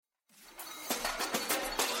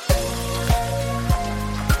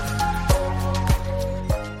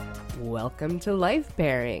Welcome to Life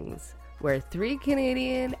Pairings, where three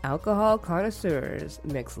Canadian alcohol connoisseurs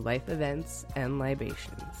mix life events and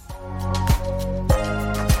libations.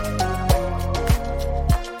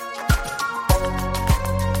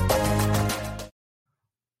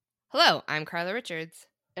 Hello, I'm Carla Richards.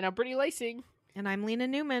 And I'm Brittany Lacing. And I'm Lena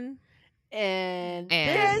Newman. And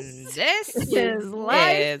this is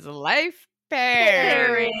Life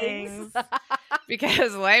Pairings.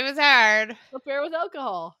 Because life is hard. A pair with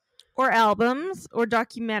alcohol. Or albums, or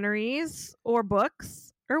documentaries, or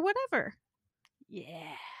books, or whatever.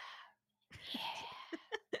 Yeah.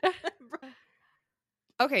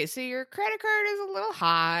 Okay, so your credit card is a little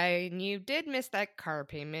high, and you did miss that car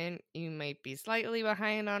payment. You might be slightly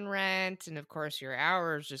behind on rent, and of course your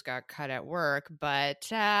hours just got cut at work, but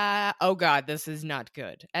oh god, this is not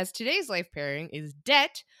good. As today's life pairing is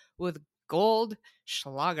debt with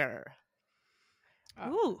Goldschlager.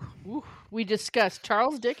 Ooh. We discussed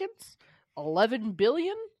Charles Dickens, 11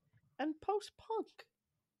 billion, and post-punk.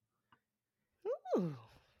 Ooh.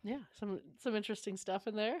 Yeah, some interesting stuff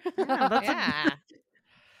in there. Yeah, that's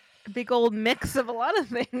a big old mix of a lot of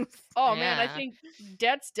things. Oh man, I think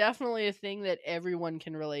debt's definitely a thing that everyone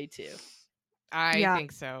can relate to. I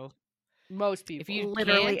think so. Most people. If you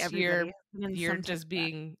literally can't, everybody. you're just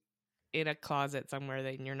being in a closet somewhere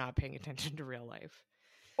that you're not paying attention to real life.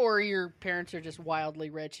 Or your parents are just wildly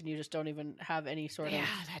rich and you just don't even have any sort of... Yeah,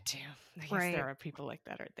 that too. I guess there are people like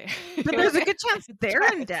that, aren't there? But there's a good chance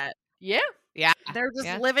they're in debt. Yeah. Yeah. They're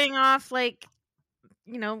just living off,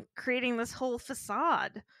 creating this whole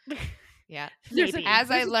facade. Yeah.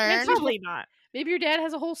 I learned... Probably not. Maybe your dad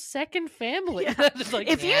has a whole second family. Yeah.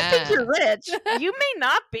 If you think you're rich, you may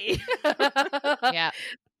not be. Yeah.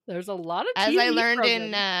 There's a lot of TV TV I learned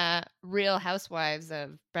programs. in Real Housewives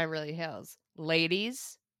of Beverly Hills.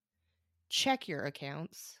 Ladies, check your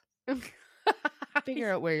accounts.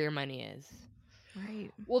 Figure out where your money is. Right.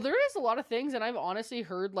 Well, there is a lot of things, and I've honestly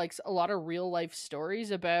heard a lot of real life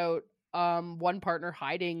stories about one partner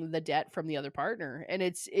hiding the debt from the other partner, and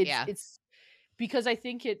it's because I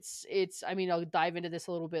think it's I mean, I'll dive into this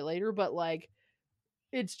a little bit later, but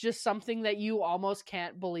it's just something that you almost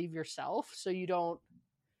can't believe yourself, so you don't,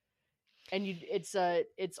 and it's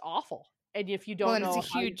awful, and if you don't know,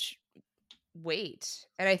 it's a huge weight,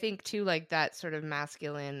 and I think too, that sort of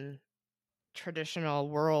masculine traditional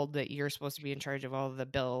world that you're supposed to be in charge of all of the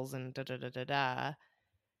bills and da.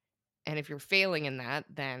 And if you're failing in that,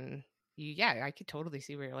 then I could totally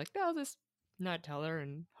see where you're like, no, I'll just not tell her,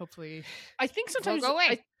 and hopefully I think sometimes go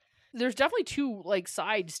away. There's definitely two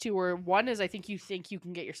sides too, where one is I think you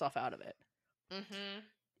can get yourself out of it. Mm-hmm.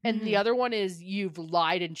 And the other one is you've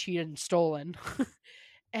lied and cheated and stolen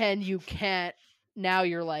and you can't. Now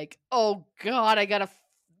you're like, oh god, I gotta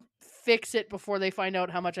fix it before they find out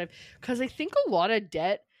how much because I think a lot of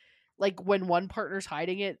debt, when one partner's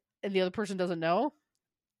hiding it and the other person doesn't know,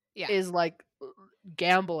 is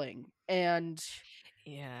gambling and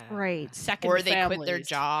right, second or they families. quit their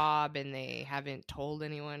job and they haven't told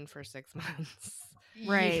anyone for 6 months.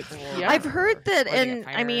 Right. Yeah. I've heard that, and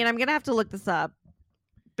I mean, I'm gonna have to look this up,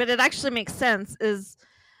 but it actually makes sense. Is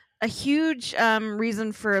a huge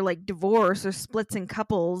reason for divorce or splits in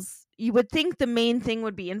couples. You would think the main thing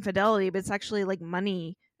would be infidelity, but it's actually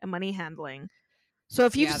money and money handling. So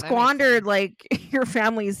if you've squandered your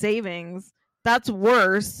family's savings, that's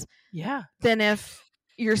worse. Yeah. Than if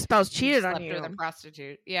your spouse cheated on you. With a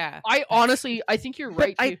prostitute. Yeah. I think you're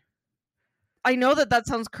right too. I know that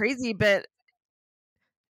sounds crazy, but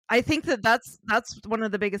I think that's one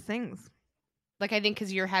of the biggest things. I think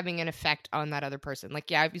because you're having an effect on that other person.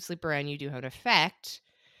 If you sleep around, you do have an effect,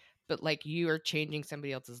 but you are changing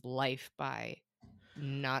somebody else's life by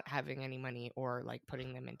not having any money or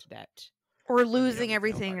putting them into debt. Or losing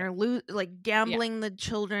everything, or gambling the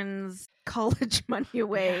children's college money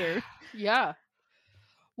away. Yeah.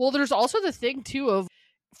 Well, there's also the thing too of,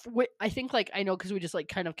 I think I know because we just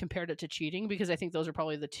kind of compared it to cheating, because I think those are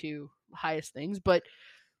probably the two highest things. But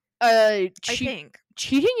I think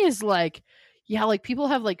cheating is people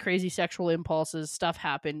have crazy sexual impulses, stuff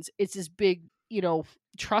happens. It's this big,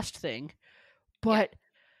 trust thing. But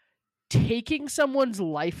taking someone's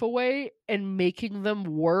life away and making them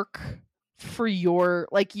work for your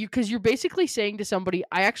because you're basically saying to somebody,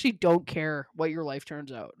 I actually don't care what your life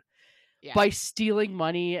turns out. By stealing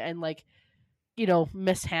money and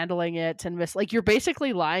mishandling it and you're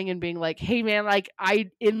basically lying and being like, hey man,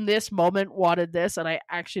 I in this moment wanted this and I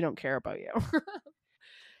actually don't care about you.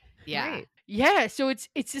 Yeah. Right. Yeah, so it's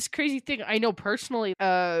this crazy thing. I know personally,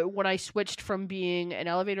 when I switched from being an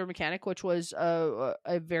elevator mechanic, which was a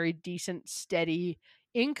very decent, steady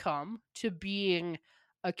income, to being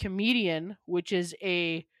a comedian, which is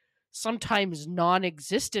a sometimes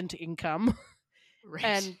non-existent income.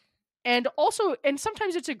 Right. And also, and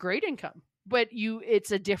sometimes it's a great income, but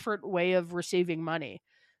it's a different way of receiving money.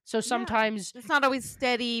 So sometimes it's not always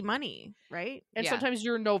steady money, right? And Yeah. sometimes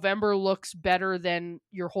your November looks better than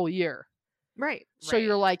your whole year. Right. So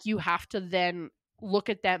you're like, you have to then look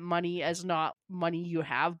at that money as not money you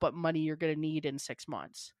have, but money you're going to need in 6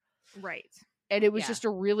 months. Right. And it was Yeah. just a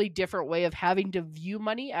really different way of having to view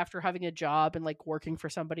money after having a job and like working for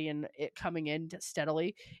somebody and it coming in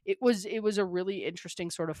steadily. It was a really interesting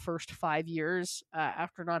sort of first 5 years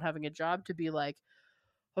after not having a job to be like,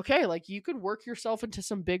 okay, like you could work yourself into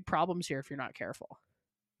some big problems here if you're not careful.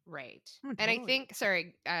 Right. Oh, And I totally. think,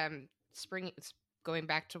 sorry, going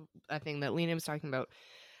back to a thing that Lena was talking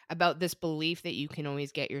about this belief that you can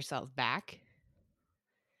always get yourself back.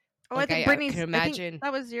 Oh, Like, I think I Brittany's. can I imagine. think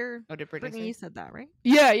that was your. Oh, did Brittany Brittany, say? you said that, right?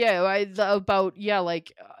 Yeah,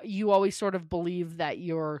 you always sort of believe that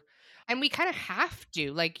you're. And we kind of have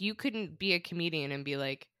to. Like, you couldn't be a comedian and be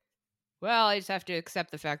like, well, I just have to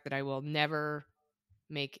accept the fact that I will never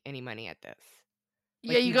make any money at this.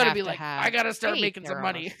 Like, you got to be like, I got to start making some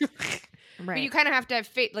money. Right. But you kind of have to have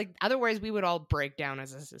faith. Like, otherwise we would all break down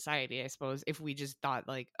as a society, I suppose, if we just thought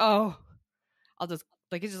like, oh, I'll just,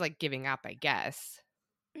 like, it's just like giving up, I guess.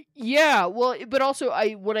 Yeah, well, but also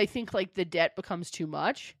I think like the debt becomes too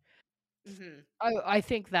much. Mm-hmm. I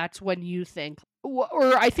think that's when you think,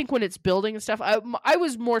 or I think when it's building and stuff. I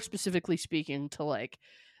was more specifically speaking to like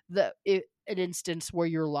an instance where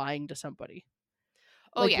you're lying to somebody.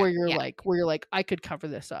 Oh, Like yeah. where you're like, I could cover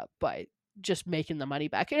this up by just making the money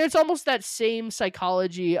back. And it's almost that same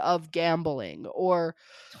psychology of gambling or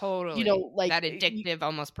Totally. like that addictive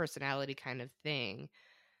almost personality kind of thing.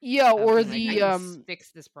 Yeah, or like, the I can fix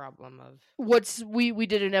this problem of we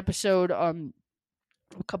did an episode a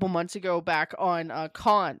couple months ago back on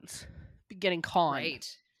cons, getting conned.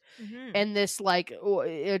 Right. Mm-hmm. And this like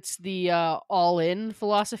it's the all in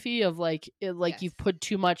philosophy of like Yes. you've put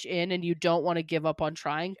too much in and you don't want to give up on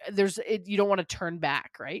trying. You don't want to turn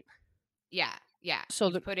back, right? Yeah. So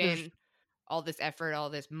you put in all this effort, all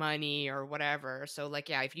this money or whatever. So like,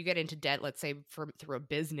 yeah, if you get into debt, let's say through a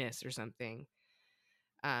business or something,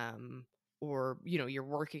 or you're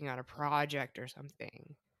working on a project or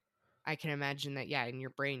something, I can imagine that, yeah, in your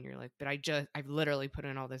brain you're like, but I've literally put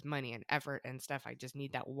in all this money and effort and stuff. I just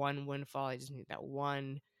need that one windfall. I just need that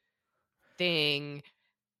one thing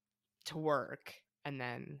to work, and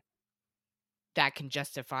then that can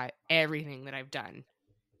justify everything that I've done,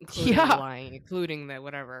 including the lying, including the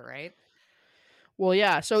whatever, right? Well,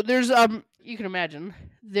 yeah. So there's you can imagine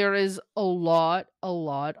there is a lot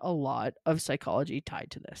of psychology tied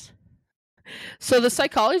to this. So the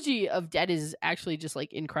psychology of debt is actually just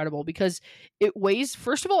like incredible because it weighs,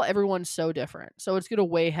 first of all, everyone's so different. So it's going to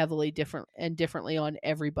weigh heavily differently on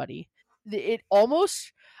everybody. It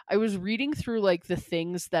almost, I was reading through like the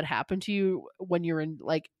things that happen to you when you're in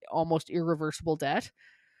like almost irreversible debt,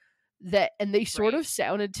 and they sort of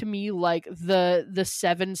sounded to me like the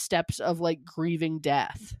 7 steps of like grieving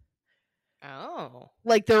death. Oh.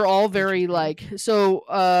 Like they're all very like,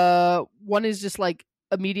 so one is just like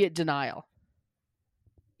immediate denial.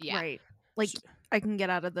 Yeah. Right. Like, I can get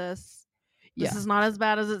out of this. This Yeah. is not as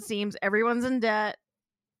bad as it seems. Everyone's in debt.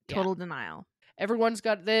 Total denial. Everyone's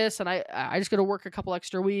got this, and I just got to work a couple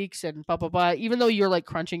extra weeks and blah, blah, blah. Even though you're like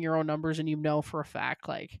crunching your own numbers and you know for a fact,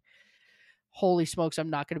 like, holy smokes, I'm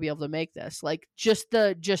not going to be able to make this. Like just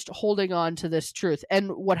holding on to this truth. And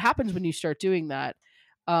what happens when you start doing that,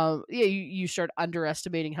 you start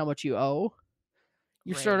underestimating how much you owe.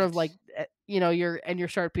 You're sort of like, you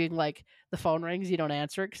start being like, the phone rings, you don't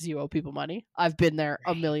answer it because you owe people money. I've been there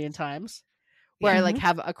a million times where I like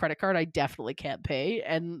have a credit card I definitely can't pay,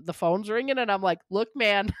 and the phone's ringing, and I'm like, look,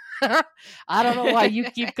 man, I don't know why you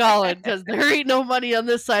keep calling because there ain't no money on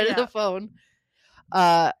this side of the phone.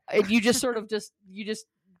 And you just sort of you just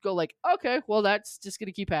go like, okay, well, that's just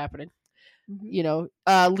gonna keep happening.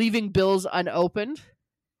 Mm-hmm. Leaving bills unopened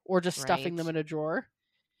or just stuffing them in a drawer.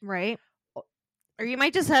 Right. Or you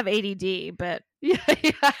might just have ADD, but yeah.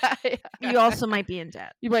 You also might be in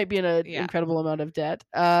debt. You might be in an incredible amount of debt.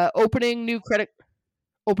 Opening new credit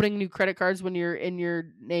cards when you're in your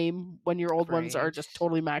name, when your old ones are just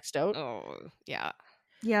totally maxed out. Oh, yeah.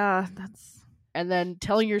 Yeah, that's... And then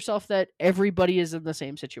telling yourself that everybody is in the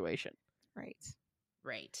same situation.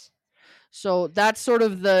 Right. So that's sort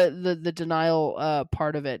of the denial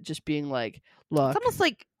part of it, just being like, look. It's almost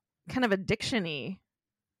like kind of addiction-y.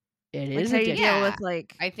 It like is how addiction. you deal with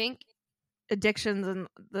like I think addictions and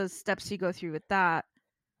the steps you go through with that.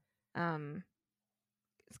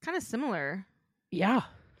 It's kind of similar. Yeah.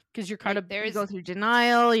 because you're kind of you go through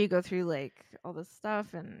denial, you go through like all this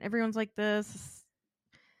stuff, and everyone's like this.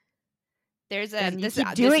 There's a and you this keep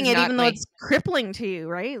this doing is it not even though my- it's crippling to you,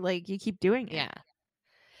 right? Like you keep doing it. Yeah.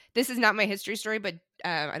 This is not my history story, but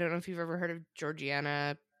I don't know if you've ever heard of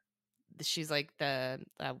Georgiana. She's like the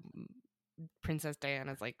Princess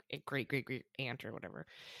Diana's like a great aunt or whatever.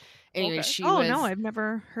 Anyway, Okay. she Oh was. no, I've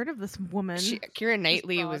never heard of this woman. Keira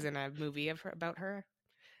Knightley was in a movie of her about her.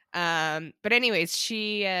 But anyways,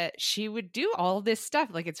 she would do all this stuff.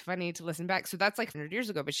 Like it's funny to listen back. So that's like 100 years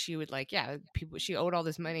ago. But she would like, yeah, people. She owed all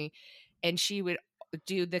this money, and she would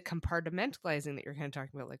do the compartmentalizing that you're kind of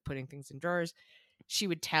talking about, like putting things in drawers. She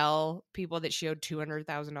would tell people that she owed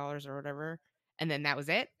 $200,000 or whatever, and then that was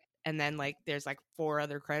it. And then like there's like 4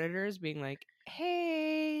 other creditors being like,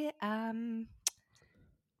 "Hey,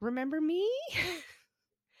 remember me?"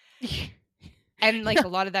 And like a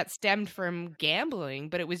lot of that stemmed from gambling,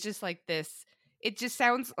 but it was just like this. It just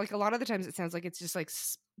sounds like a lot of the times it sounds like it's just like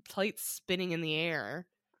plates spinning in the air.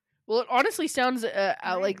 Well, it honestly sounds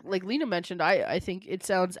like Lena mentioned. I think it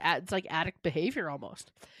sounds it's like addict behavior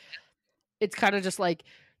almost. It's kind of just like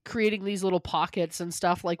creating these little pockets and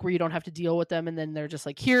stuff like where you don't have to deal with them, and then they're just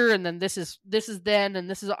like here, and then this is then, and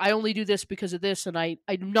this is I only do this because of this, and I'm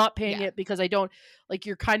not paying it because I don't. Like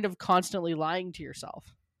you're kind of constantly lying to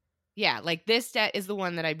yourself. Yeah, like this debt is the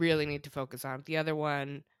one that I really need to focus on. The other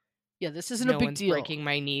one, yeah, this isn't a big deal. Breaking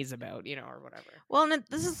my knees about, or whatever. Well, and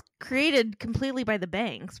this is created completely by the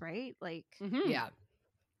banks, right? Like, yeah.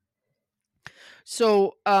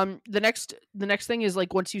 So, the next thing is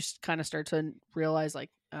like once you kind of start to realize, like,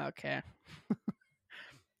 okay,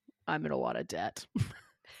 I'm in a lot of debt.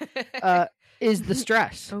 Is the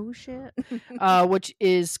stress. Oh shit. Which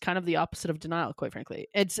is kind of the opposite of denial, quite frankly.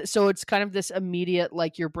 It's kind of this immediate,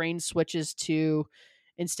 like your brain switches to,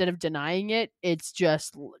 instead of denying it, it's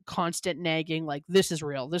just constant nagging, like this is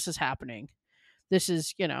real, this is happening, this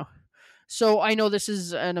is, So I know this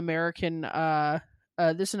is an American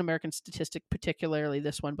statistic, particularly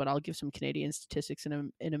this one, but I'll give some Canadian statistics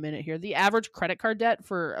in a minute here. The average credit card debt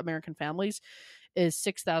for American families is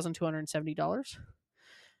 $6,270.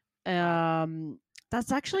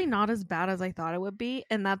 That's actually not as bad as I thought it would be,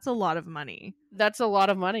 and that's a lot of money. That's a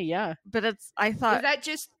lot of money, yeah. But I thought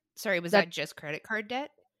was that just credit card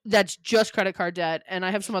debt? That's just credit card debt, and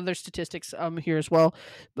I have some other statistics here as well,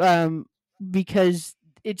 because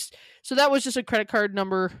that was just a credit card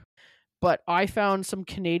number, but I found some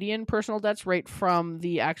Canadian personal debts right from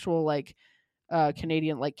the actual like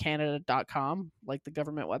Canadian, like Canada.com, like the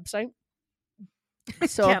government website.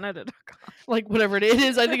 So Canada.com. Like whatever it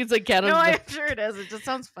is, I think it's like Canada. No, I'm sure it is. It just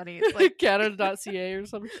sounds funny. It's like Canada.ca or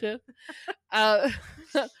some shit.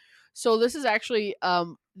 So this is actually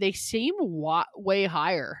they seem way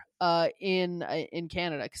higher in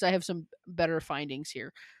Canada, because I have some better findings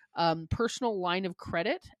here. Personal line of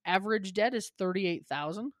credit average debt is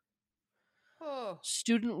 $38,000. Oh.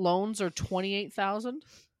 Student loans are $28,000.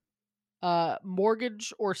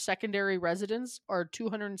 Mortgage or secondary residence are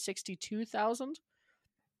 $262,000.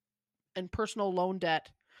 And personal loan debt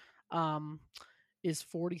is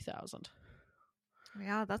 $40,000.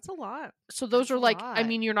 Yeah, that's a lot. So those That's are a like, lot. I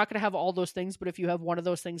mean, you're not going to have all those things, but if you have one of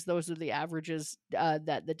those things, those are the averages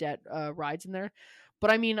that the debt rides in there.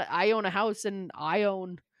 But I mean, I own a house and I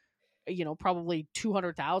own, probably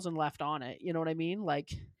 200,000 left on it. You know what I mean? Like,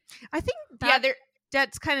 I think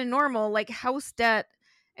debt's kind of normal, like house debt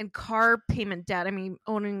and car payment debt. I mean,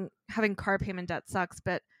 having car payment debt sucks,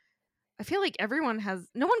 but I feel like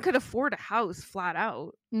no one could afford a house flat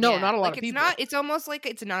out. No, not a lot of people. It's almost like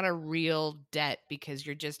it's not a real debt because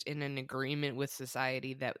you're just in an agreement with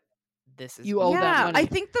society that this is you owe that money. I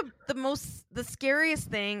think the scariest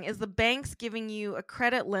thing is the banks giving you a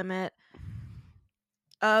credit limit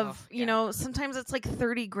of, sometimes it's like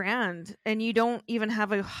 30 grand and you don't even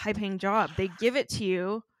have a high paying job. They give it to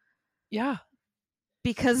you. Yeah.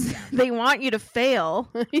 Because they want you to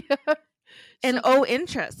fail. Yeah. And owe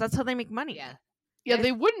interest. That's how they make money. Yeah,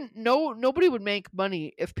 they wouldn't. Nobody would make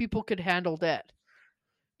money if people could handle debt.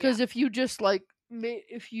 Because if you just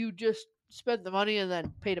spent the money and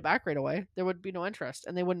then paid it back right away, there would be no interest,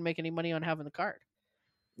 and they wouldn't make any money on having the card.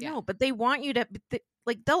 No, but they want you to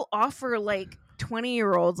they'll offer like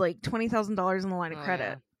 20-year-olds like $20,000 in the line of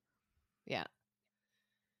credit. Yeah.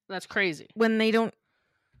 That's crazy. When they don't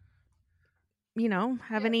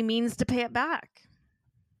have any means to pay it back.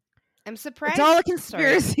 I'm surprised. It's all a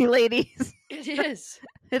conspiracy, ladies. It is.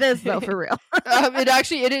 It is though, for real.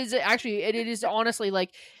 It is honestly like,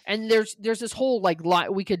 and there's this whole like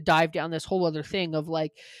we could dive down this whole other thing of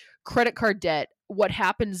like credit card debt. What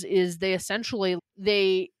happens is they essentially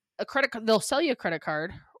they'll sell you a credit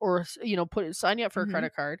card, or sign you up for a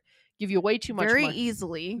credit card, give you way too much very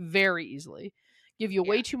money. Very easily. Give you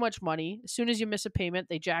way too much money. As soon as you miss a payment,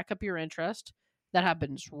 they jack up your interest. That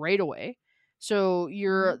happens right away. So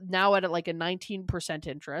you're now at like a 19%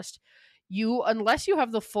 interest. Unless you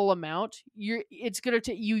have the full amount, it's gonna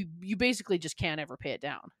you basically just can't ever pay it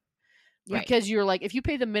down. Because you're like, if you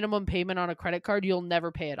pay the minimum payment on a credit card, you'll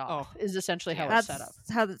never pay it off. Is essentially how it's set up.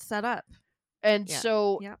 That's how it's set up. And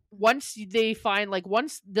so once they find, like,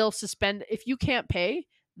 once they'll suspend, if you can't pay,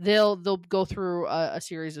 they'll go through a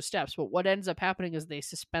series of steps. But what ends up happening is they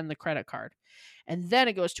suspend the credit card, and then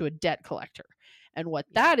it goes to a debt collector. And what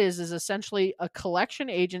that is essentially a collection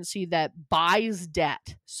agency that buys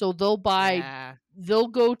debt. So they'll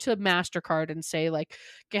go to MasterCard and say, like,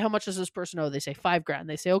 okay, how much does this person owe? They say $5,000.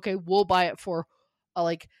 They say, okay, we'll buy it for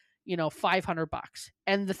 $500.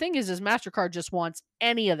 And the thing is MasterCard just wants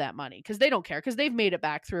any of that money because they don't care, because they've made it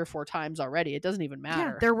back 3 or 4 times already. It doesn't even matter.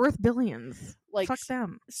 Yeah, they're worth billions. Like, fuck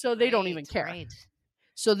them. So they don't even care.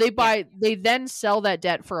 So they they then sell that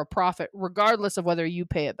debt for a profit, regardless of whether you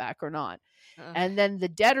pay it back or not. And then the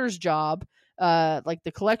debtor's job, like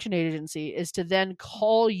the collection agency, is to then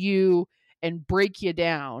call you and break you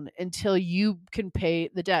down until you can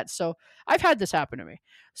pay the debt. So I've had this happen to me.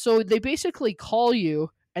 So they basically call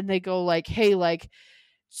you and they go like, hey, like,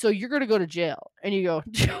 so you're going to go to jail. And you go,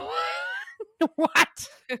 what?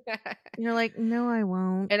 You're like, no, I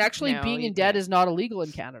won't. And actually being in debt is not illegal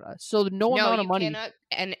in Canada. So no amount of money.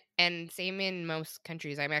 Cannot, and same in most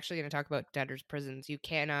countries. I'm actually going to talk about debtors' prisons. You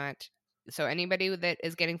cannot. So anybody that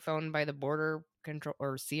is getting phoned by the border control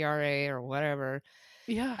or CRA or whatever,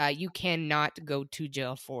 you cannot go to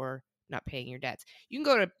jail for not paying your debts. You can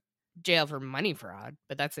go to jail for money fraud,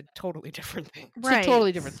 but that's a totally different thing. It's a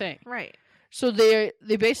totally different thing. Right. So they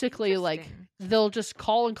basically, like, they'll just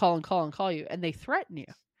call you, and they threaten you.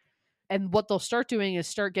 And what they'll start doing is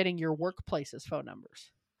start getting your workplace's phone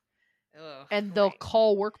numbers. And they'll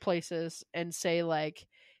call workplaces and say, like,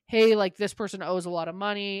 hey, like, this person owes a lot of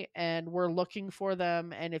money and we're looking for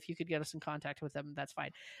them, and if you could get us in contact with them, that's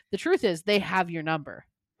fine. The truth is they have your number,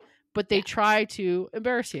 but they try to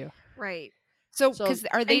embarrass you. Right. So because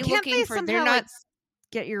are they looking for, they're not,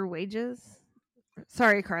 get your wages?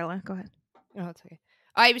 Sorry, Carla, go ahead. Oh, it's okay.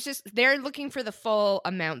 I was just, they're looking for the full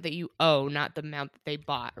amount that you owe, not the amount that they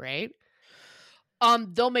bought, right?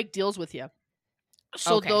 They'll make deals with you.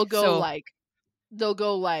 So they'll go like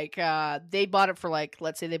they bought it for, like,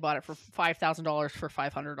 let's say they bought it for $5,000 for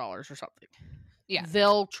 $500 or something. Yeah.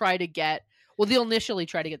 They'll initially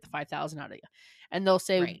try to get the $5,000 out of you. And they'll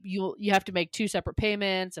say, you have to make 2 separate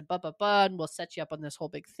payments and and we'll set you up on this whole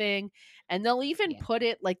big thing. And they'll even put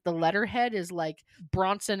it, like, the letterhead is like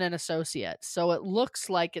Bronson and Associates. So it looks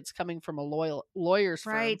like it's coming from a lawyer's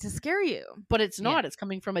firm. Right, to scare you. But it's not. It's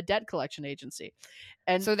coming from a debt collection agency.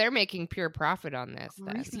 And so they're making pure profit on this.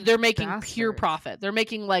 Then. They're making pure profit. They're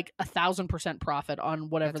making like 1,000% profit on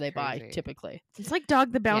whatever they buy, typically. It's like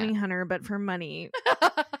Dog the Bounty Hunter, but for money.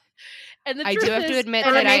 And the I truth do have to admit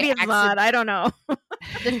that maybe it's not. I don't know.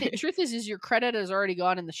 The truth is your credit has already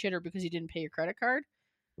gone in the shitter because you didn't pay your credit card.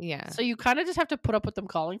 Yeah. So you kind of just have to put up with them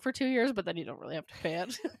calling for 2 years, but then you don't really have to pay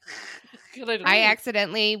it. I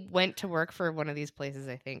accidentally went to work for one of these places,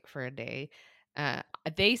 I think, for a day.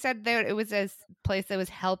 They said that it was a place that was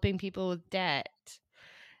helping people with debt.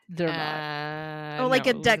 They're not. Like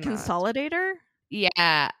a debt consolidator?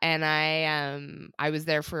 Yeah, and I was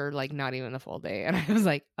there for, like, not even the full day, and I was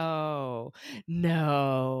like, oh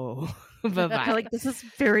no. Bye-bye. Like, this is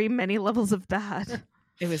very many levels of bad.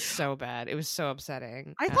 It was so bad. It was so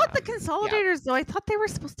upsetting. I thought the consolidators, though, I thought they were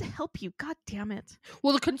supposed to help you. God damn it.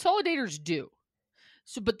 Well, the consolidators do.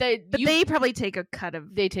 So, but they probably take a cut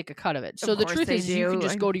of. They take a cut of it. So the truth is, you can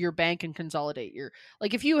just go to your bank and consolidate your,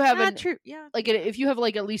 like, if you have if you have,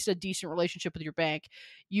 like, at least a decent relationship with your bank,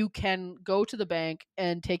 you can go to the bank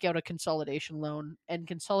and take out a consolidation loan and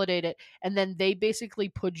consolidate it, and then they basically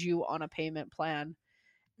put you on a payment plan.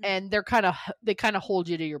 And they kind of hold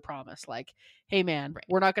you to your promise, like, hey man,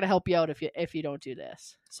 we're not going to help you out if you don't do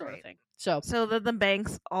this sort of thing. So that the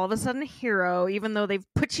bank's all of a sudden a hero, even though they've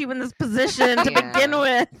put you in this position to begin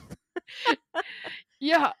with.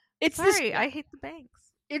 Yeah, it's sorry. I hate the banks.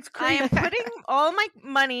 It's crazy. I am putting all my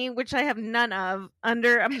money, which I have none of,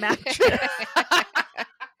 under a mattress,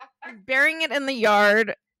 burying it in the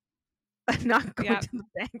yard. I'm not going to the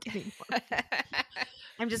bank anymore.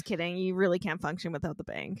 I'm just kidding. You really can't function without the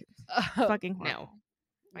bank. Fucking horrible.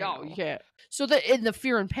 No, you can't. So the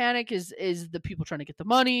fear and panic is the people trying to get the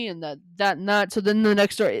money and that and that. So then the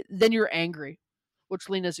next story, then you're angry, which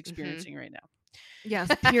Lena's experiencing right now. Yes,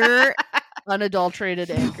 pure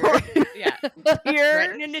unadulterated anger. Yeah.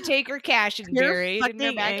 Threatening to take her cash and buried in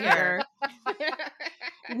her backyard.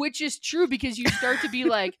 Which is true, because you start to be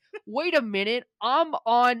like, wait a minute, I'm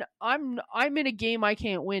in a game I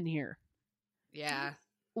can't win here. Yeah.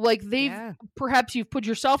 Like perhaps you've put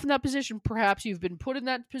yourself in that position, perhaps you've been put in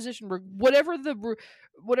that position, whatever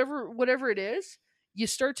it is, you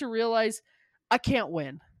start to realize I can't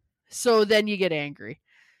win. So then you get angry.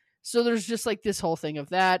 So there's just like this whole thing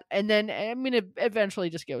of that, and then it eventually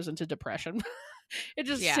just goes into depression. It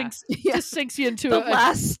just sinks you into the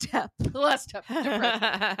last step. The last step.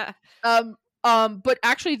 Depression. But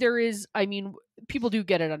actually there is, people do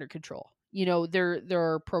get it under control. There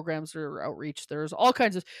are programs, there are outreach, there's all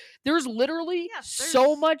kinds of, there's literally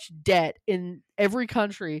so much debt in every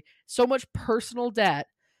country, so much personal debt,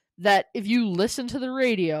 that if you listen to the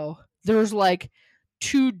radio, there's like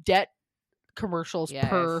 2 debt commercials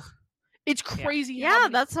per. It's crazy. Yeah,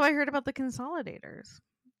 that's how I heard about the consolidators.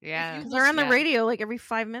 Yeah, because they're on the radio like every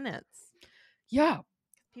 5 minutes. Yeah,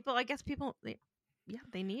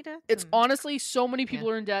 they need it. It's honestly, so many people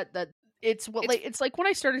are in debt that it's like when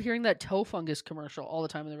I started hearing that toe fungus commercial all the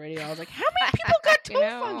time on the radio, I was like, how many people got toe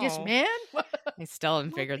fungus, man? I still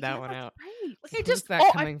haven't figured that one out. Right. Like, where's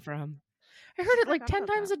that coming from? I heard it like 10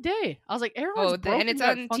 times a day. I was like, everyone's broken, and it's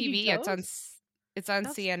on TV. Toes? It's on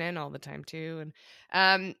CNN all the time too.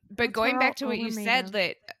 And but going back to what you said,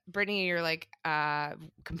 that Brittany, you're like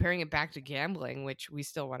comparing it back to gambling, which we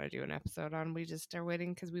still want to do an episode on. We just are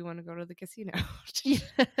waiting because we want to go to the casino to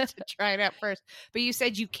try it out first. But you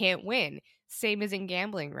said you can't win. Same as in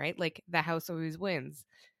gambling, right? Like the house always wins.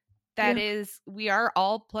 That is, we are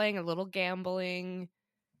all playing a little gambling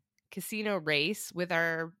casino race with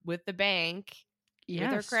the bank, with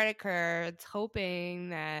our credit cards, hoping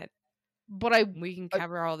that we can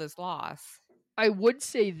cover all this loss. I would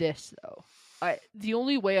say this though. The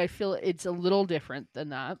only way I feel it's a little different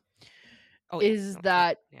than that is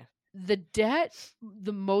that the debt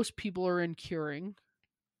the most people are incurring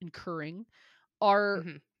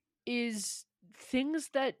is things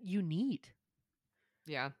that you need.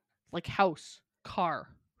 Yeah. Like house, car,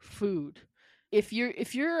 food. If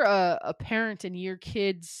you're a parent and your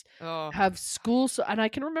kids have school, and I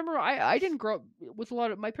can remember I didn't grow up with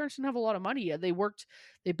my parents didn't have a lot of money. They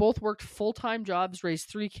both worked full-time jobs, raised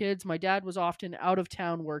 3 kids. My dad was often out of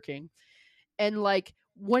town working. And like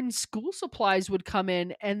when school supplies would come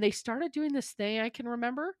in, and they started doing this thing, I can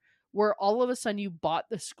remember, where all of a sudden you bought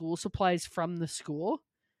the school supplies from the school.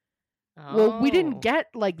 Well, we didn't get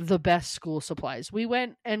like the best school supplies. We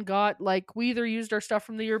went and got we either used our stuff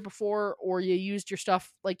from the year before, or you used your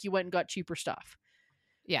stuff, like you went and got cheaper stuff.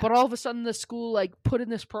 Yeah. But all of a sudden the school put in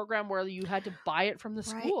this program where you had to buy it from the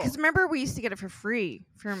school. Because remember, we used to get it for free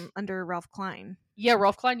from under Ralph Klein. Yeah,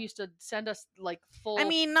 Ralph Klein used to send us full. I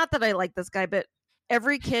mean, not that I like this guy, but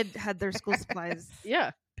every kid had their school supplies.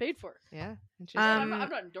 Yeah, paid for. Yeah. I'm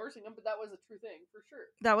not endorsing them, but that was a true thing for sure.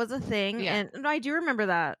 That was a thing, and I do remember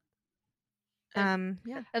that. And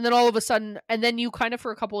then all of a sudden, and then you kind of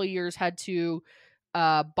for a couple of years had to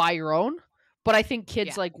buy your own. But I think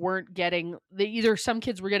kids weren't getting some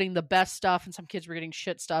kids were getting the best stuff and some kids were getting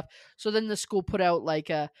shit stuff. So then the school put out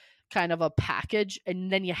a kind of a package, and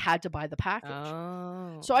then you had to buy the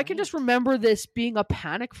package. So I can just remember this being a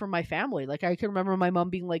panic for my family. Like I can remember my mom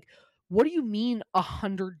being like, "What do you mean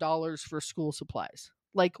 $100 for school supplies?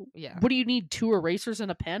 What do you need? 2 erasers and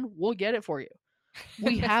a pen? We'll get it for you.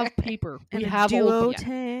 We have paper. We have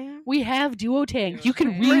Duotang. We have Duotang. You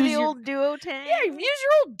can reuse the old Duotang. Yeah, use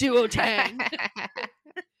your old Duotang.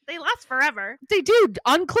 They last forever. They do.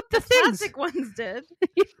 Unclip the things. Classic ones did.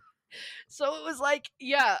 So it was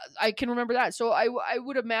I can remember that. So I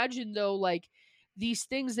would imagine though, these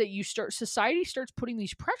things that society starts putting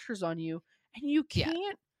these pressures on you, and you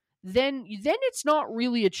can't. Then it's not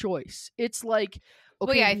really a choice. It's like,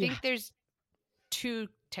 okay, I think there's 2.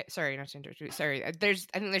 Sorry, not to interrupt you. Sorry. I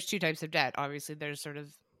think there's 2 types of debt. Obviously, there's sort of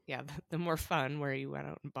the more fun, where you went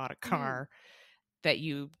out and bought a car that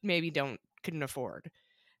you maybe couldn't afford,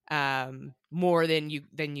 more than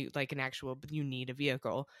you like an actual, but you need a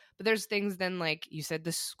vehicle. But there's things then, like you said,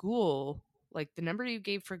 the school, like the number you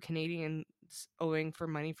gave for Canadians owing for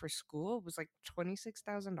money for school was like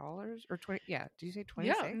 $26,000 or 20. Yeah, did you say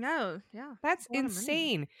 26? Yeah, no, yeah, that's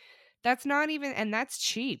insane. That's not even, and that's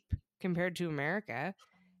cheap compared to America.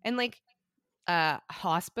 And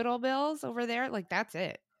hospital bills over there, that's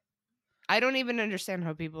it. I don't even understand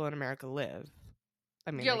how people in America live.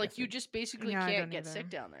 I mean, you just basically can't get sick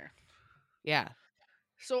down there. Yeah.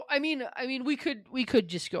 So I mean, we could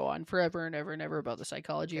just go on forever and ever and ever about the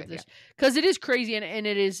psychology of this, because it is crazy and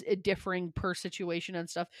it is differing per situation and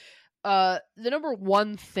stuff. The number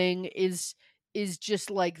one thing is is just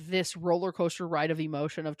like this roller coaster ride of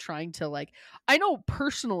emotion of trying to like, I know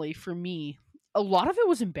personally for me, a lot of it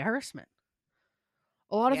was embarrassment.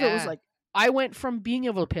 A lot of it was Yeah. like, I went from being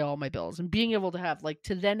able to pay all my bills and being able to have like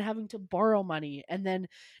to then having to borrow money and then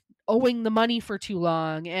owing the money for too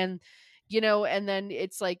long. And, and then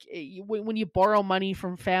it's like when you borrow money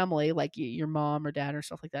from family, like your mom or dad or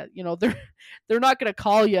stuff like that, they're not going to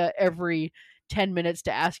call you every 10 minutes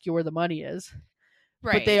to ask you where the money is.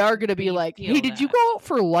 Right. But they are going to be like, hey, did you go out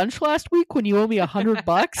for lunch last week when you owe me $100?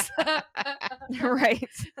 Right.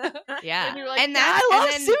 Yeah. And you're like, I love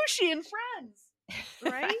sushi and friends.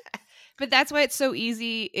 Right? But that's why it's so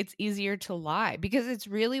easy. It's easier to lie because it's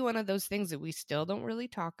really one of those things that we still don't really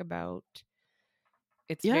talk about.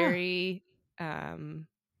 It's very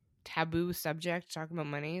taboo subject talking about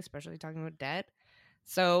money, especially talking about debt.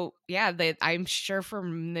 So yeah, I'm sure for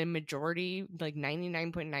the majority, like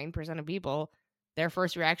 99.9% of people, their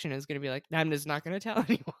first reaction is going to be like, I'm just not going to tell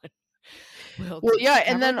anyone. Well, yeah,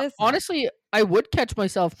 and then honestly, I would catch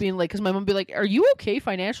myself being like, because my mom would be like, "Are you okay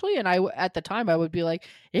financially?" And at the time, I would be like,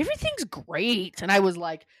 "Everything's great," and I was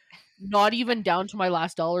like, not even down to my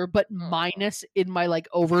last dollar, but minus in my like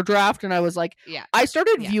overdraft, and I was like, I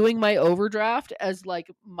started viewing my overdraft as like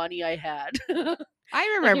money I had.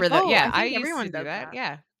 I remember that. Yeah, I used everyone to do does that.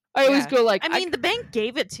 Yeah. I always go like, I mean, the bank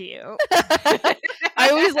gave it to you. I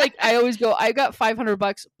always go, I got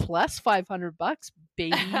 $500 plus $500,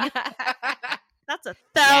 baby. That's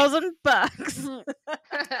 $1,000.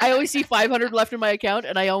 I always see 500 left in my account,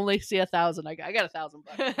 and I only see 1,000. I got $1,000.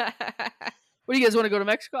 What do you guys want to go to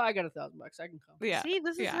Mexico? I got $1,000. I can come. Yeah. See,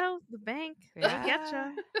 this is how the bank they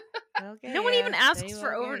getcha. No one even asks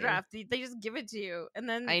for overdraft. They just give it to you, and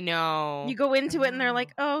then I know you go into it, and they're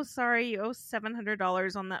like, "Oh, sorry, you owe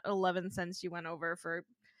 $700 on that 11 cents you went over for,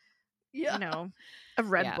 a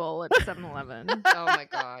Red Bull at 7-Eleven." Oh my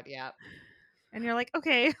god, yeah. And you're like,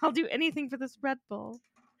 "Okay, I'll do anything for this Red Bull."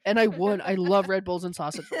 And I would. I love Red Bulls and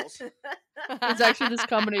sausage rolls. It's actually this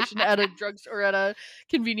combination at a drugstore, at a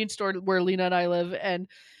convenience store where Lena and I live, and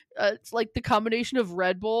it's like the combination of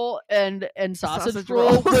Red Bull and sausage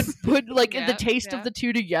roll would put like the taste of the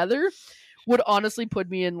two together would honestly put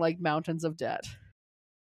me in like mountains of debt.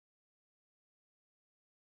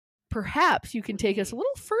 Perhaps you can take us a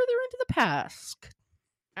little further into the past.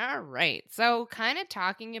 All right. So kind of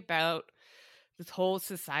talking about this whole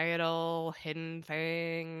societal hidden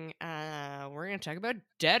thing. We're going to talk about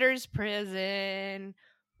debtor's prison.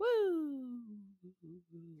 Woo.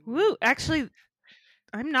 Woo. Actually,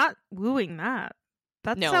 I'm not wooing that.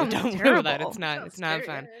 That no, sounds don't terrible. Woo that. It's not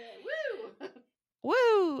fun.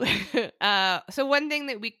 Woo. So one thing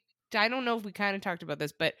that I don't know if we kind of talked about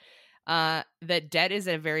this, but that debt is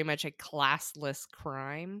very much a classless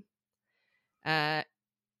crime.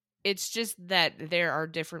 It's just that there are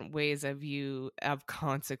different ways of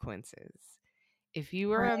consequences. If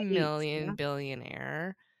you are a million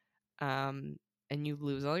billionaire, and you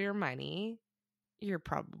lose all your money, you're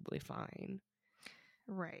probably fine.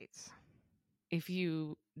 Right. If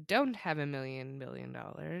you don't have $1 billion,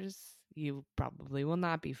 you probably will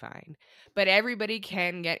not be fine. But everybody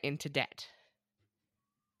can get into debt.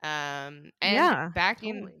 And back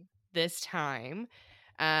in this time,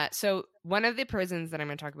 so one of the prisons that I'm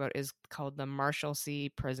going to talk about is called the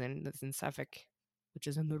Marshalsea Prison. That's in Suffolk, which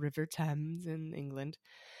is in the River Thames in England.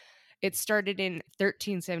 It started in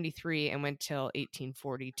 1373 and went till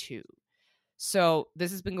 1842. So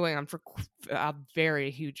this has been going on for a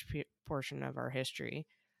very huge portion of our history.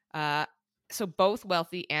 So both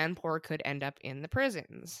wealthy and poor could end up in the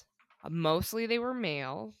prisons. Mostly they were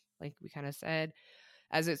male, like we kind of said,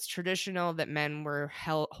 as it's traditional that men were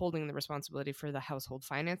holding the responsibility for the household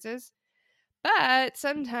finances. But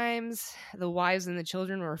sometimes the wives and the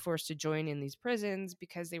children were forced to join in these prisons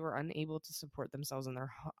because they were unable to support themselves on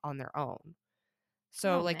their own.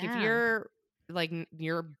 So, if you're like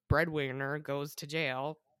your breadwinner goes to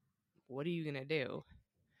jail, what are you gonna do?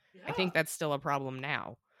 Yeah. I think that's still a problem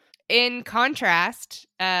now. In contrast,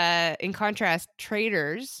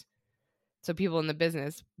 traders, so people in the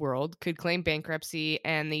business world, could claim bankruptcy,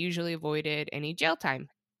 and they usually avoided any jail time,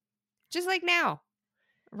 just like now.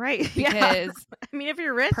 Right. Because I mean, if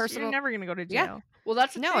you're rich, you're never going to go to jail. Yeah. Well,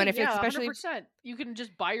 that's the thing. And if especially 100%, you can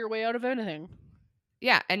just buy your way out of anything.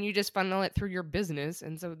 Yeah, and you just funnel it through your business,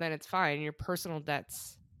 and so then it's fine. Your personal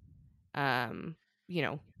debts, that's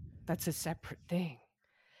a separate thing.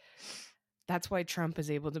 That's why Trump is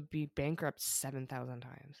able to be bankrupt 7,000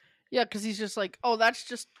 times. Yeah, because he's just like, oh, that's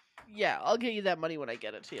just, I'll get you that money when I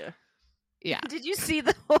get it to you. Yeah. Did you see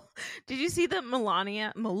that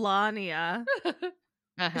Melania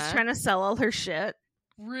is trying to sell all her shit?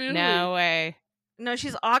 Really? No way. No,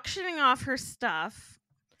 she's auctioning off her stuff,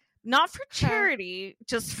 not for charity,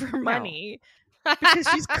 just for money. Because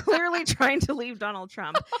she's clearly trying to leave Donald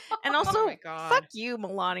Trump. And also, Oh my God. fuck you,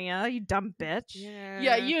 Melania, you dumb bitch.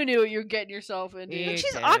 Yeah, you knew what you were getting yourself into. And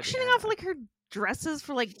she's auctioning off like her dresses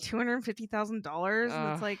for like $250,000,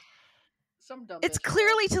 and it's like some dumb. It's bitch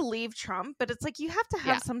clearly to leave Trump, but it's like you have to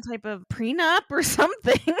have some type of prenup or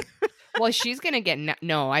something. Well, she's gonna get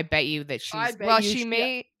no. I bet you that she's. Well, she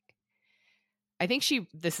may. I think she.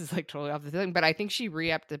 This is like totally off the thing, but I think she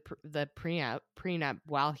re-upped the prenup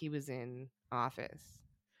while he was in office.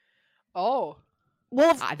 Oh,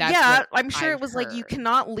 well, yeah, I'm sure it was like you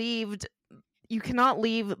cannot leave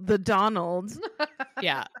the Donald.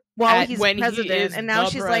 Yeah, while he's president, and now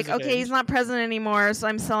she's like, okay, he's not president anymore, so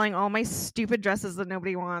I'm selling all my stupid dresses that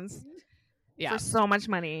nobody wants. For so much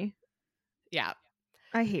money. Yeah,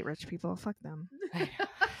 I hate rich people. Fuck them.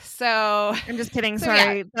 So I'm just kidding.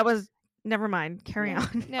 Sorry, that was. Never mind. Carry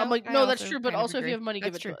on. No, I'm like, no, that's true. But also, if you have money,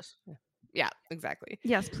 give it to us. Yeah, exactly.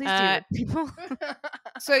 Yes, please do, people.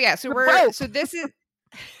 So this is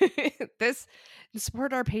this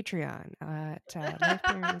support our Patreon at Life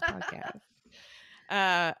Pairings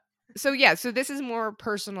Podcast. So this is more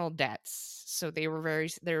personal debts. So they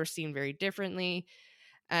were seen very differently.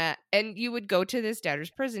 And you would go to this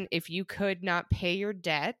debtor's prison if you could not pay your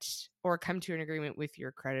debt or come to an agreement with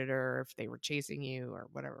your creditor if they were chasing you or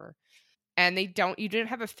whatever. And you didn't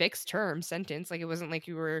have a fixed term sentence. Like, it wasn't like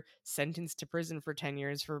you were sentenced to prison for 10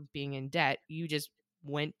 years for being in debt. You just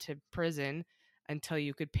went to prison until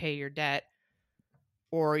you could pay your debt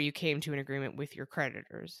or you came to an agreement with your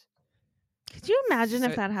creditors. Could you imagine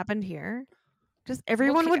if that happened here? Just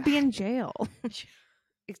everyone would be in jail.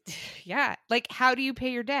 Yeah. Like, how do you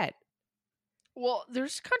pay your debt? Well,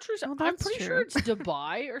 there's countries, I'm pretty sure it's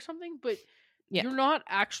Dubai or something, but you're not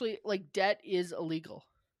actually, like, debt is illegal.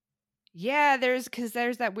 Yeah, there's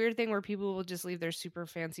that weird thing where people will just leave their super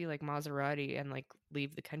fancy like Maserati and like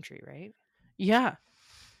leave the country, right? Yeah.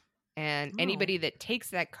 And anybody that takes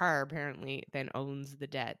that car apparently then owns the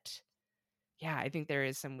debt. Yeah, I think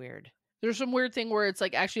there's some weird thing where it's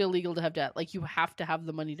like actually illegal to have debt. Like, you have to have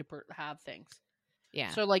the money to have things. Yeah.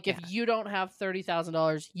 So like if you don't have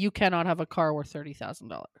 $30,000, you cannot have a car worth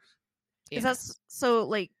 $30,000. Is that so?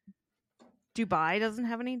 Like, Dubai doesn't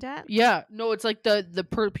have any debt? Yeah, no, it's like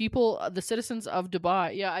the people, the citizens of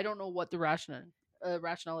Dubai. Yeah, I don't know what the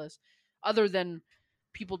rationale is, other than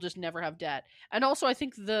people just never have debt. And also, I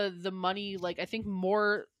think the money, like, I think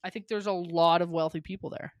there's a lot of wealthy people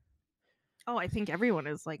there. Oh, I think everyone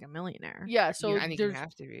is like a millionaire. Yeah, so I think you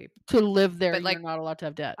have to be to live there. But, like, you're not allowed to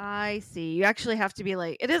have debt. I see. You actually have to be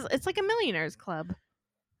like it's like a millionaires club.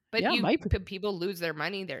 But people lose their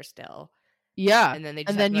money there still. Yeah, and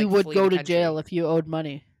then you would go to jail if you owed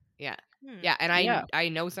money. Yeah, yeah, and I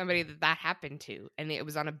know somebody that happened to, and it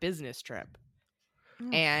was on a business trip,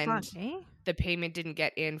 and the payment didn't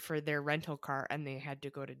get in for their rental car, and they had to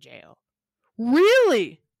go to jail.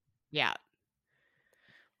 Really? Yeah.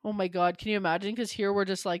 Oh my God, can you imagine? Because here we're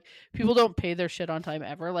just like, people don't pay their shit on time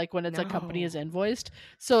ever. Like, when it's a company is invoiced,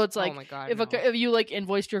 so it's like, oh my God, if you like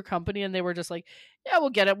invoiced your company and they were just like, yeah, we'll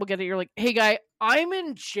get it. You're like, hey guy, I'm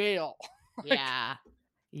in jail. Like,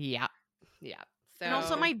 yeah. So, and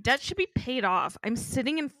also, my debt should be paid off. I'm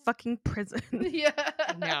sitting in fucking prison. Yeah.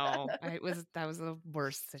 No, that was the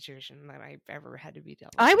worst situation that I've ever had to be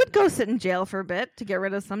dealt with. I would go sit in jail for a bit to get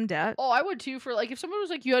rid of some debt. Oh, I would too. For like, if someone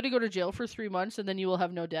was like, you had to go to jail for 3 months and then you will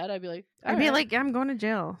have no debt, I'd be like, I'm going to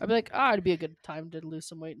jail. I'd be like, it'd be a good time to lose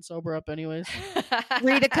some weight and sober up, anyways.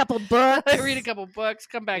 Read a couple books.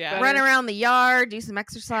 Come back. Better. Run around the yard. Do some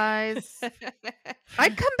exercise.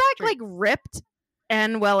 I'd come back like ripped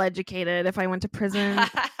and well educated if I went to prison.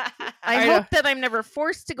 I hope that I'm never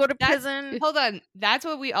forced to go to prison. Hold on. That's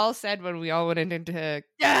what we all said when we all went into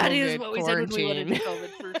that is what we said when we went into COVID,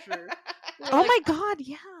 for sure. Oh my God,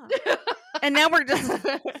 yeah. And now we're just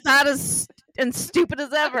fat as and stupid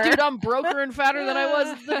as ever. Dude, I'm broker and fatter than I was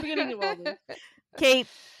at the beginning of all this. Kate,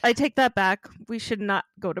 I take that back. We should not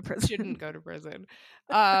go to prison. Shouldn't go to prison.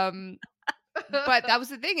 But that was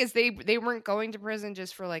the thing, is they weren't going to prison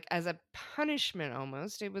just for like as a punishment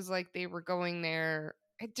almost. It was like they were going there.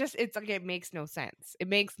 It's like, it makes no sense. It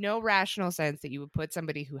makes no rational sense that you would put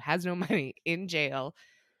somebody who has no money in jail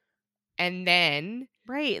and then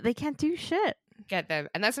they can't do shit. Get them.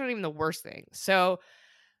 And that's not even the worst thing. So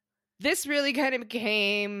this really kind of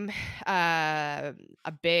became a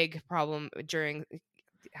big problem during,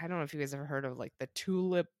 I don't know if you guys have heard of like the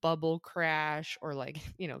tulip bubble crash or like,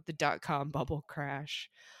 the .com bubble crash,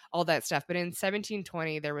 all that stuff. But in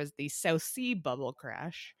 1720, there was the South Sea bubble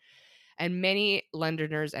crash and many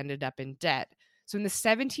Londoners ended up in debt. So in the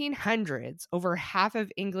 1700s, over half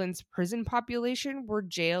of England's prison population were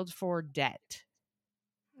jailed for debt.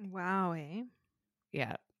 Wow, eh?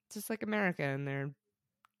 Yeah, just like America, and they're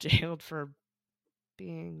jailed for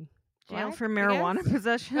being Jail black, for I marijuana guess?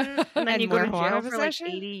 possession, and then And you go to jail marijuana for like possession?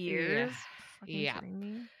 80 years. Fucking Yeah. kidding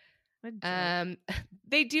me? What a joke.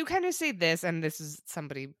 They do kind of say this, and this is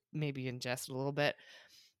somebody maybe in jest a little bit,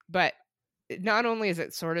 but not only is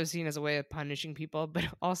it sort of seen as a way of punishing people, but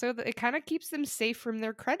also that it kind of keeps them safe from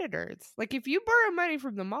their creditors. Like if you borrow money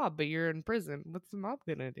from the mob, but you're in prison, what's the mob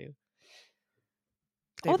gonna do?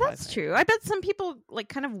 Oh, that's true. I bet some people like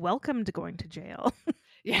kind of welcomed going to jail.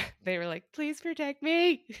 Yeah, they were like, "Please protect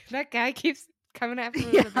me. That guy keeps coming after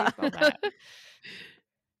me with a baseball bat."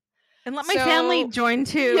 And let my family join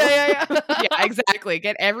too. Yeah. Yeah, exactly.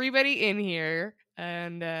 Get everybody in here.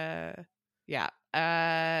 And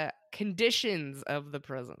conditions of the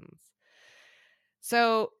prisons.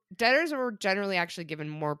 So debtors were generally actually given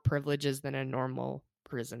more privileges than a normal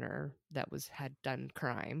prisoner that had done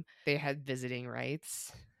crime. They had visiting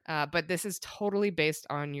rights. But this is totally based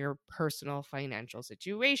on your personal financial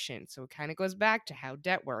situation. So it kind of goes back to how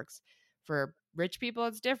debt works. For rich people,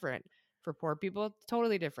 it's different. For poor people, it's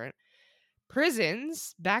totally different.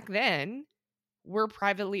 Prisons back then were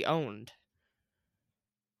privately owned.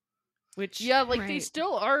 Which they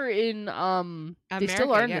still are in America, they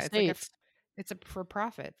still are in the States. It's a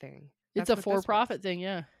for-profit thing. It's a for-profit thing,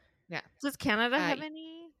 yeah. Yeah. Does Canada have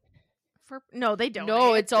any? No, they don't.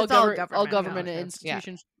 No, it's all government. All government. government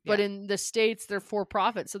institutions. Yeah. But in the States, they're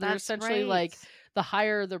for-profit, so they're That's essentially like the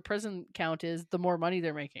higher the prison count is, the more money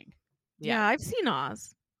they're making. Yeah, I've seen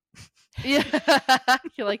Oz. Yeah,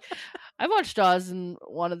 you're like, I watched Oz and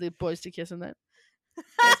wanted the boys to kiss in that.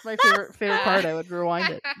 That's my favorite part. I would rewind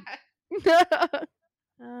it.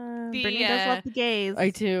 Brittany does love the gays. I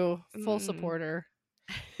do. Full supporter.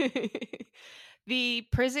 The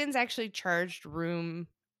prisons actually charged room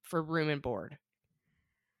and board.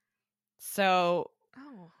 So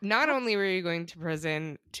not only were you going to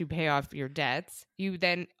prison to pay off your debts, you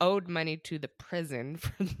then owed money to the prison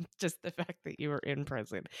for just the fact that you were in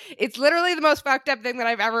prison. It's literally the most fucked up thing that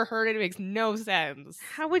I've ever heard. It makes no sense.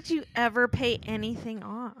 How would you ever pay anything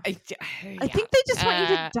off? I think they just want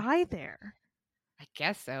you to die there. I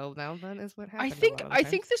guess so. That is what happened. I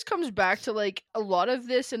think this comes back to like a lot of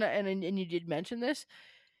this, and you did mention this.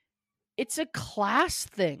 It's a class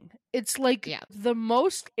thing. It's like the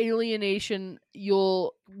most alienation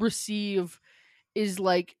you'll receive is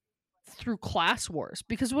like through class wars,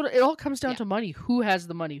 because it all comes down to money. Who has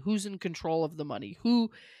the money? Who's in control of the money?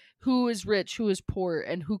 Who is rich? Who is poor?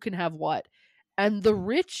 And who can have what? And the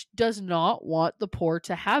rich does not want the poor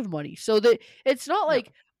to have money. So that it's not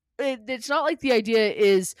like it's not like the idea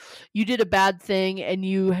is you did a bad thing and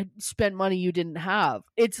you had spent money you didn't have.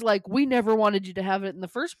 It's like we never wanted you to have it in the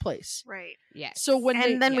first place. Right. Yeah. So when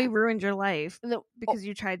we ruined your life because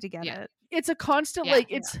you tried to get it. It's a constant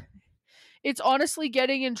it's honestly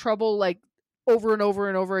getting in trouble like over and over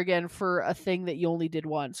and over again for a thing that you only did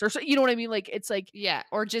once, or so, you know what I mean? Like it's like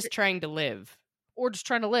or just trying to live, or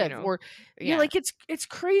like it's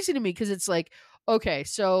crazy to me because it's like okay,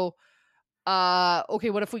 so.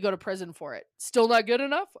 What if we go to prison for it? Still not good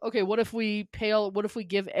enough? Okay, what if we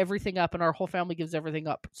give everything up and our whole family gives everything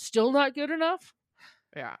up? Still not good enough?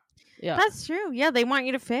 Yeah. That's true. Yeah, they want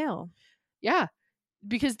you to fail. Yeah.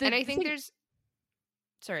 Because I think there's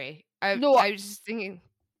sorry. I was just thinking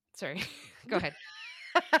sorry. Go ahead.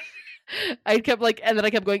 I kept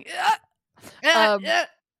going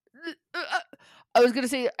I was gonna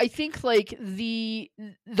say, I think like the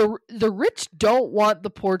rich don't want the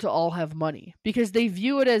poor to all have money because they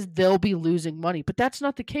view it as they'll be losing money, but that's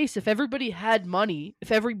not the case. If everybody had money,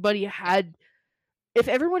 if everyone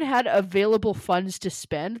had available funds to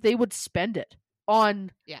spend, they would spend it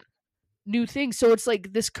on new things. So it's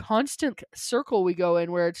like this constant circle we go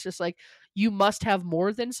in where it's just like you must have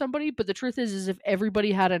more than somebody, but the truth is if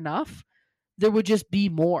everybody had enough, there would just be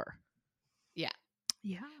more.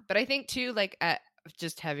 Yeah. But I think too, like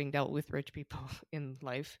just having dealt with rich people in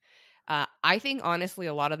life, I think honestly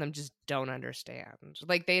a lot of them just don't understand.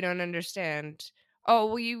 Like they don't understand. Oh,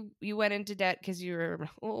 well, you went into debt because you were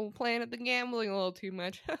playing at the gambling a little too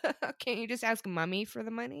much. Can't you just ask mommy for the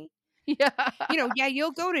money? Yeah.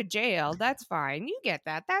 You'll go to jail. That's fine. You get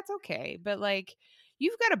that. That's okay. But like,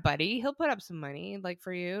 you've got a buddy. He'll put up some money like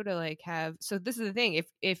for you to like have. So this is the thing.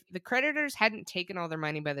 If the creditors hadn't taken all their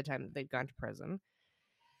money by the time that they'd gone to prison.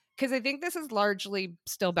 Because I think this is largely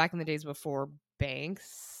still back in the days before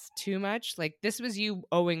banks too much. Like this was you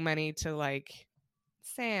owing money to like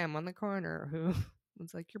Sam on the corner who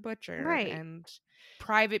was like your butcher. Right. And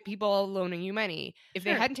private people loaning you money. If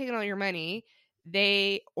they hadn't taken all your money,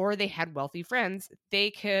 they had wealthy friends,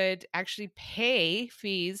 they could actually pay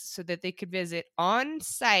fees so that they could visit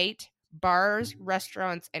on-site bars,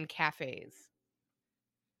 restaurants, and cafes.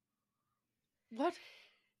 What?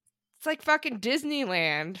 It's like fucking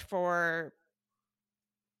Disneyland for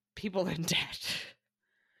people in debt.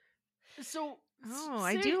 So,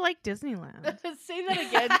 I do like Disneyland. say that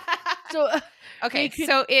again. So, okay,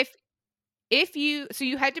 so if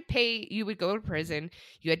you had to pay, you would go to prison,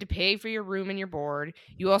 you had to pay for your room and your board,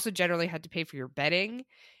 you also generally had to pay for your bedding,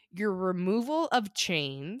 your removal of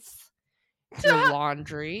chains, your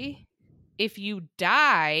laundry. If you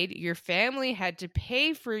died, your family had to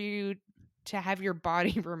pay for you to have your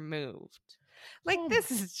body removed. Like, this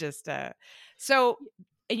is just and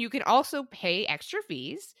you can also pay extra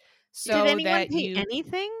fees. So did anyone that pay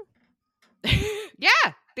anything?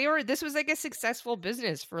 Yeah, this was like a successful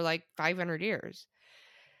business for like 500 years.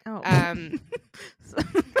 Oh.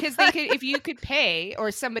 Because they could, if you could pay, or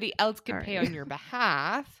somebody else could pay on your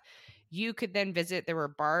behalf, you could then visit. There were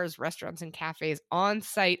bars, restaurants, and cafes on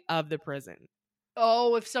site of the prison.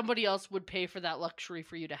 Oh, if somebody else would pay for that luxury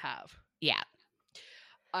for you to have. Yeah.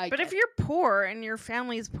 But if you're poor and your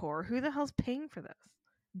family's poor, who the hell's paying for this?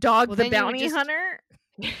 Dog the bounty hunter?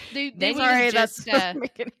 They would just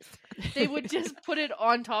make any sense. They would just put it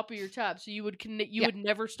on top of your tab, so you would would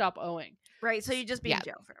never stop owing. Right, so you'd just be in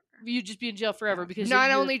jail forever. You'd just be in jail forever because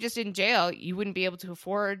not only just in jail, you wouldn't be able to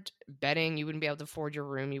afford bedding, you wouldn't be able to afford your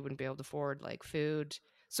room, you wouldn't be able to afford like food.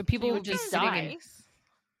 So people would just sitting and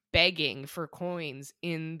begging for coins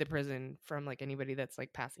in the prison from like anybody that's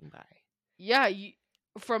like passing by. Yeah,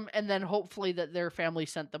 and then hopefully that their family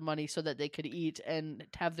sent the money so that they could eat and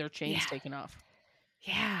have their chains taken off.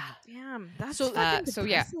 Yeah. Damn, that's so depressing.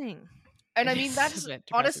 Yeah. And I mean, that's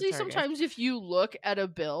honestly sometimes if you look at a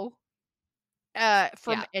bill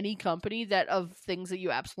from any company that of things that you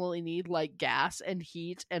absolutely need, like gas and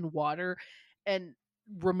heat and water and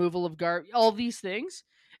removal of garbage, all these things,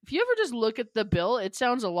 if you ever just look at the bill, it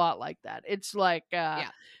sounds a lot like that. It's like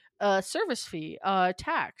service fee,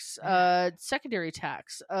 tax, secondary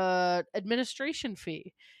tax, administration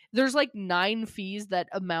fee. There's like 9 fees that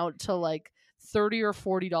amount to like $30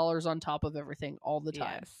 or $40 on top of everything all the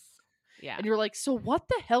time. Yes. Yeah. And you're like, so what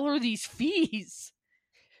the hell are these fees?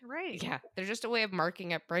 Right. Yeah. They're just a way of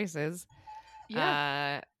marking up prices.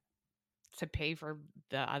 Yeah. To pay for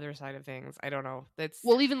the other side of things. I don't know. That's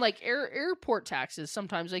even like airport taxes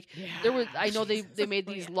sometimes. Like there was, I know they made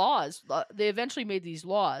these laws. They eventually made these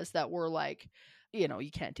laws that were like,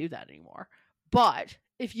 you can't do that anymore. But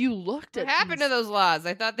if you looked at what happened to those laws?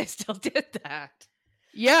 I thought they still did that.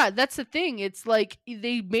 Yeah, that's the thing. It's like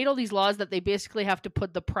they made all these laws that they basically have to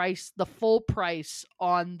put the full price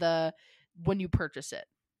on when you purchase it.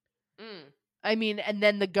 I mean, and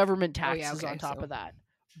then the government taxes on top of that.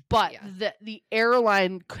 But the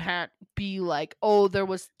airline can't be like, oh, there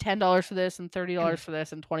was $10 for this and $30 for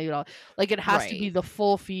this and $20. Like it has to be, the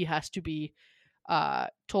full fee has to be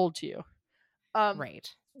told to you. Right.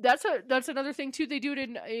 That's another thing too. They do it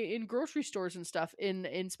in grocery stores and stuff in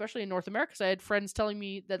especially in North America. Because I had friends telling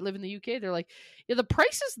me that live in the UK. They're like, yeah, the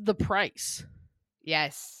price is the price.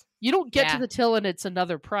 Yes. You don't get to the till and it's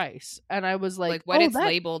another price. And I was like what it's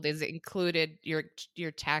labeled is included, your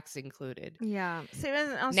tax included. Yeah. Same as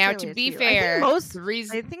in Australia, now, to be fair,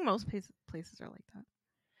 I think most places are like that.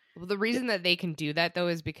 Well, the reason that they can do that though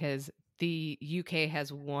is because the UK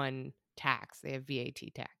has one tax. They have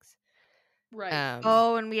VAT tax. Right.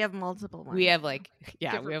 And we have multiple ones. We have like we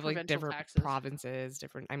have like provincial different taxes. provinces,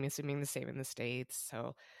 different. I'm assuming the same in the States.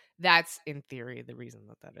 So that's in theory the reason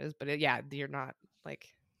that is. But you're not like.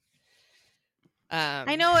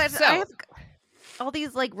 I know it. I have all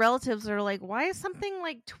these like relatives that are like, why is something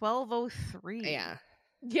like 1203? Yeah.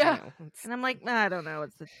 Yeah. And I'm like, I don't know.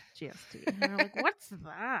 It's the GST. And they're like, what's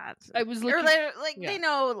that? I was looking, they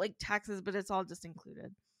know like taxes, but it's all just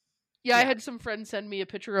included. Yeah, I had some friends send me a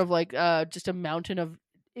picture of like just a mountain of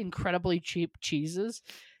incredibly cheap cheeses.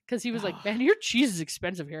 Because he was like, man, your cheese is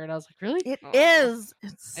expensive here. And I was like, really? It is.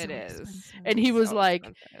 It's so expensive. And he was like,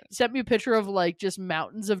 expensive. Sent me a picture of like just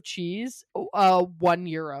mountains of cheese,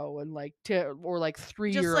 €1 and like or like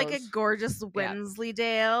 €3. Just like a gorgeous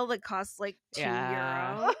Wensleydale that costs like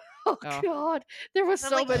 €2. Oh God, there was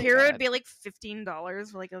so many. Here it'd be like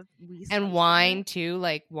 $15 for like a wee. And wine too,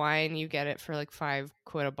 like wine, you get it for like £5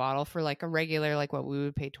 a bottle for like a regular, like what we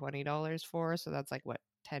would pay $20 for. So that's like what,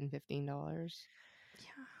 $10, $15.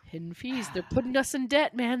 Hidden fees. They're putting us in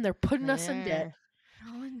debt, man. They're putting us in debt.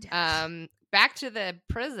 All in debt. Back to the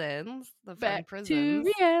prisons. The fun prisons.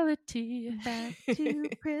 To reality. Back to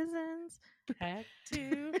prisons. Back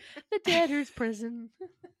to the debtor's prison.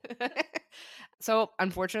 So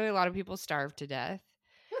unfortunately, a lot of people starved to death.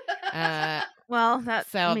 Well, that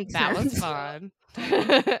makes sense. Was fun.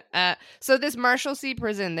 So this Marshalsea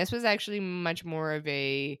prison, this was actually much more of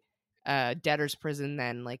a debtor's prison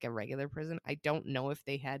than like a regular prison. I don't know if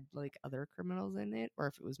they had like other criminals in it or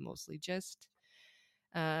if it was mostly just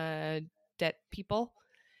debt people.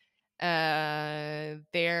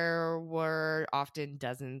 There were often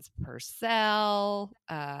dozens per cell,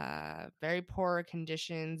 very poor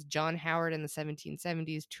conditions. John Howard in the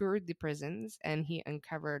 1770s toured the prisons and he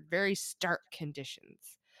uncovered very stark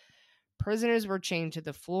conditions. Prisoners were chained to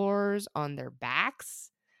the floors on their backs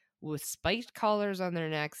with spiked collars on their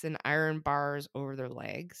necks and iron bars over their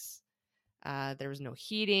legs. There was no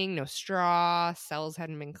heating, no straw. Cells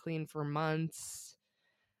hadn't been cleaned for months.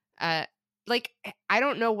 Like, I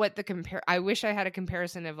don't know what the I wish I had a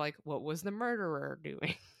comparison of like what was the murderer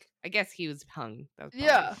doing. I guess he was hung.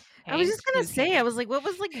 Yeah. I was just gonna say, I was like, what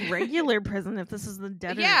was like regular prison if this is the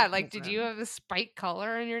debtor? Yeah, like did you have a spike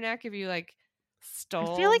collar on your neck if you like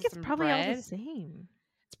stole? I feel like it's some probably bread? all the same.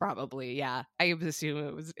 It's probably, yeah. I would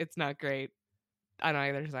assume it's not great on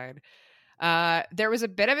either side. There was a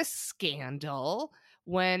bit of a scandal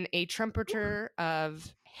when a trumpeter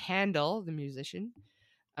of Handel, the musician,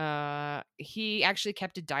 he actually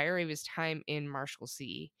kept a diary of his time in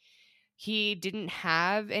Marshalsea. He didn't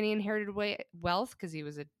have any inherited wealth because he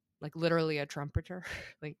was literally a trumpeter,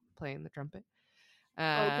 like playing the trumpet.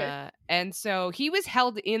 Okay. And so he was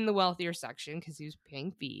held in the wealthier section because he was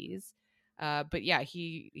paying fees. But yeah,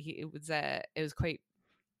 it was quite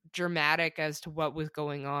dramatic as to what was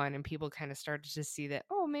going on, and people kind of started to see that,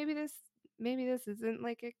 oh, maybe this isn't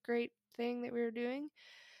like a great thing that we were doing.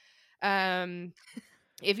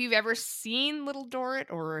 If you've ever seen Little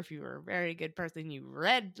Dorrit, or if you were a very good person, you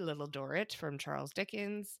read Little Dorrit from Charles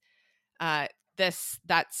Dickens,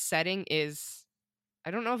 that setting is,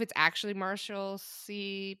 I don't know if it's actually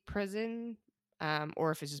Marshalsea Prison,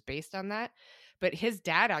 or if it's just based on that, but his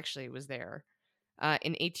dad actually was there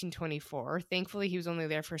in 1824. Thankfully, he was only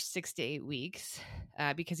there for 6 to 8 weeks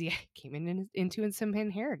because he came into some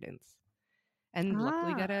inheritance and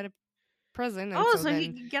luckily got out of prison. And so he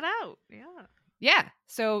could get out. Yeah.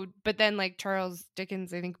 So, but then like Charles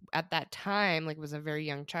Dickens, I think at that time, like was a very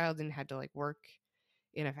young child and had to like work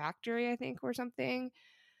in a factory, I think, or something.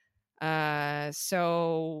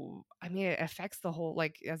 So I mean, it affects the whole,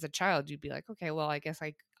 like as a child, you'd be like, okay, well, I guess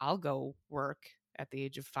I'll go work at the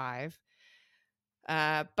age of 5.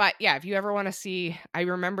 But yeah, if you ever want to see, I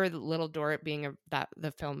remember the Little Dorrit being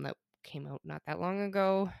the film that came out not that long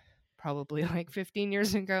ago, probably like 15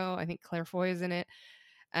 years ago. I think Claire Foy is in it.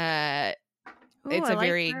 It's a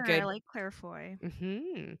very good. I like Claire Foy.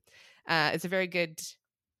 Mm-hmm. It's a very good,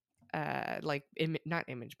 not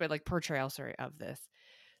image, but like portrayal, sorry, of this.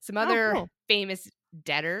 Some other famous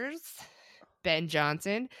debtors: Ben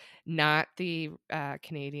Jonson, not the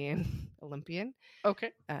Canadian Olympian.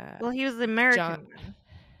 Okay. Well, he was the American one.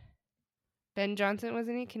 Ben Jonson,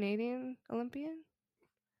 wasn't he Canadian Olympian?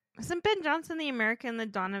 Wasn't Ben Jonson the American, the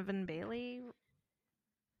Donovan Bailey?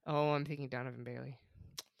 Oh, I'm thinking Donovan Bailey.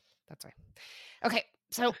 That's right. Okay,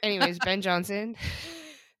 so anyways, Ben Jonson,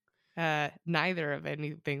 neither of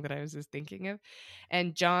anything that I was just thinking of,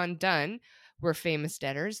 and John Donne were famous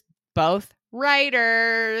debtors, both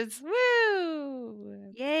writers.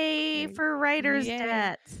 Woo! Yay for writer's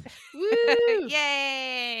debt. Woo!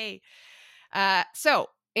 Yay! So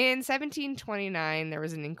in 1729, there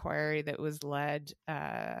was an inquiry that was led,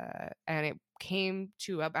 and it came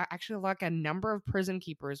to actually like a number of prison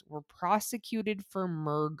keepers were prosecuted for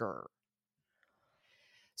murder.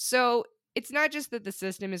 So it's not just that the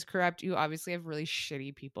system is corrupt. You obviously have really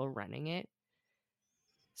shitty people running it.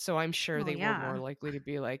 So I'm sure they were more likely to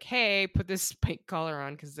be like, hey, put this spike collar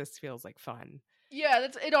on because this feels like fun. Yeah,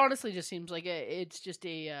 it honestly just seems like it's just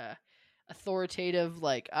a authoritative,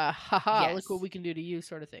 like, haha, yes, look what we can do to you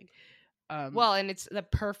sort of thing. Well, and it's the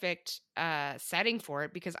perfect setting for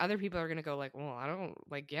it because other people are going to go like, well, I don't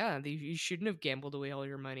like, yeah, you shouldn't have gambled away all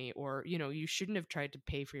your money, or, you know, you shouldn't have tried to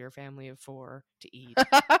pay for your family of 4 to eat.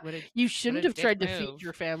 You shouldn't have tried to feed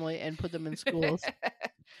your family and put them in schools.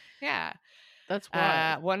 Yeah. That's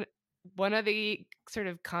why. One of the sort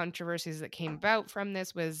of controversies that came about from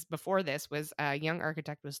this was, before this, was a young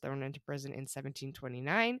architect was thrown into prison in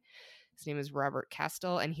 1729. His name is Robert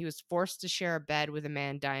Castell, and he was forced to share a bed with a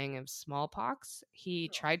man dying of smallpox. He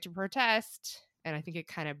tried to protest, and I think it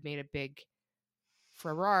kind of made a big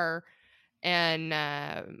furore. And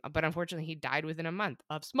but unfortunately, he died within a month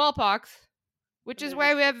of smallpox, which is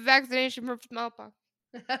why we have a vaccination for smallpox.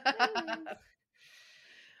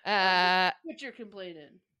 What you're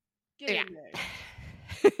complaining? Get in there.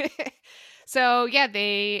 So yeah,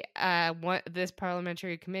 they this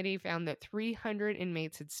parliamentary committee found that 300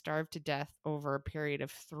 inmates had starved to death over a period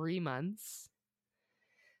of 3 months.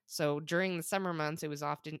 So during the summer months, it was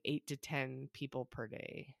often 8 to 10 people per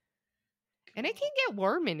day. And it can get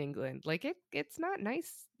warm in England. Like it's not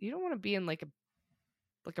nice. You don't want to be in like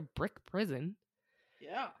a brick prison.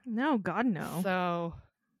 Yeah. No, God, no. So,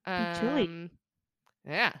 chilly.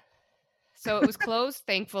 yeah. So it was closed,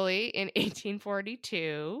 thankfully, in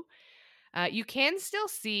 1842. You can still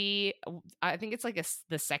see, I think it's like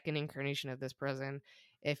the second incarnation of this prison.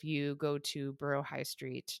 If you go to Borough High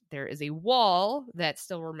Street, there is a wall that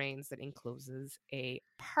still remains that encloses a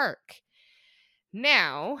park.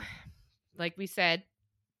 Now, like we said,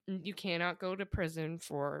 you cannot go to prison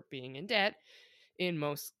for being in debt in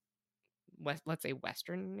most, let's say,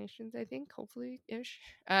 Western nations, I think, hopefully ish.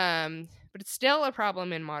 But it's still a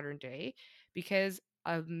problem in modern day because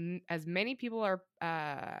as many people are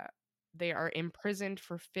they are imprisoned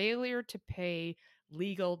for failure to pay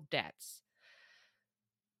legal debts.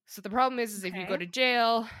 So the problem is if you go to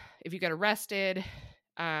jail, if you get arrested,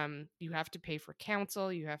 you have to pay for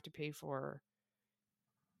counsel, you have to pay for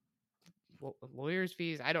lawyers'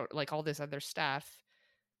 fees. I don't like all this other stuff.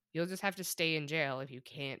 You'll just have to stay in jail if you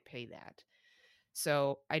can't pay that.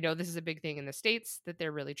 So I know this is a big thing in the States that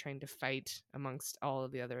they're really trying to fight amongst all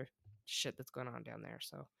of the other shit that's going on down there.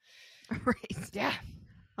 So, right. Yeah.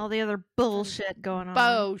 All the other bullshit going on.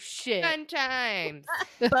 Bullshit. Fun times.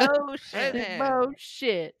 Bullshit.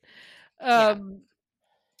 Bullshit. Yeah.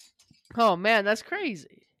 Oh, man, that's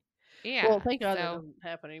crazy. Yeah. Well, thank God that doesn't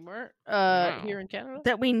happen anymore No. here in Canada.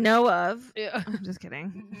 That we know of. Yeah. I'm just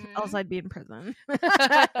kidding. Mhm. Else I'd be in prison.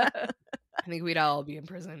 I think we'd all be in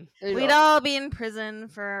prison. We'd all be in prison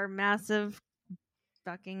for our massive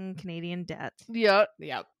fucking Canadian debt. Yeah.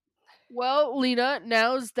 Yep. Well, Lena,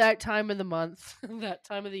 now's that time of the month, that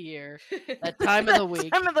time of the year, that time of the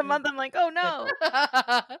week. Time of the month, I'm like, oh no.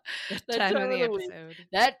 that time of the week. episode.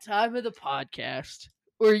 That time of the podcast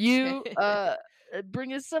where you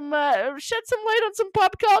bring us some, shed some light on some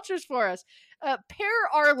pop cultures for us. Pair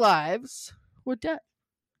our lives with debt,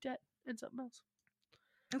 and something else.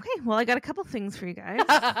 Okay, well, I got a couple things for you guys.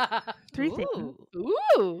 3 things.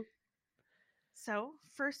 Ooh. So,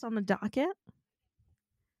 first on the docket,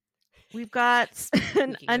 we've got an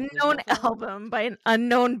Speaking of unknown legal film. album by an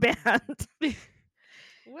unknown band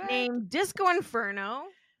What? named Disco Inferno.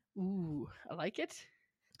 Ooh, I like it.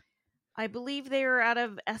 I believe they were out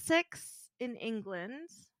of Essex in England.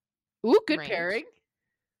 Ooh, good Right. pairing.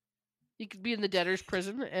 You could be in the debtor's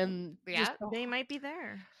prison and Yeah. They might be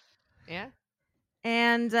there. Yeah.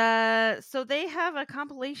 And so they have a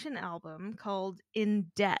compilation album called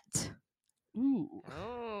In Debt. Ooh.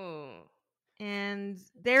 Oh. And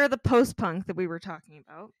they're the post-punk that we were talking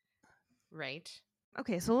about. Right.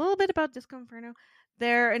 Okay, so a little bit about Disco Inferno.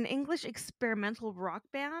 They're an English experimental rock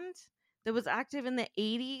band that was active in the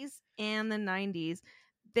 80s and the 90s.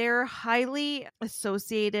 They're highly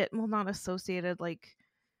associated, well, not associated like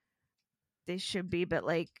they should be, but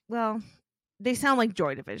like, well, they sound like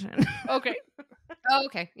Joy Division. Okay. Oh,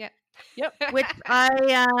 okay. Yeah. Yep. Which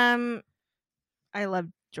I love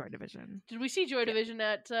Joy Division. Did we see Joy Division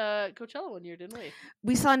at Coachella one year, didn't we?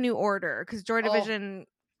 We saw New Order because Joy Oh. Division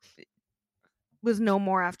was no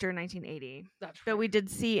more after 1980. That's But we did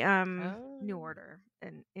see Oh. New Order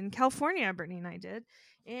in California. Brittany and I did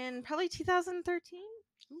in probably 2013.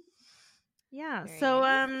 Yeah. Very So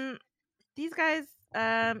nice. these guys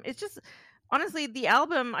it's just honestly the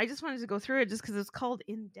album. I just wanted to go through it just because it's called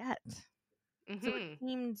In Debt. So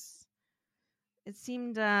Mhm. it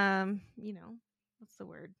seemed you know, what's the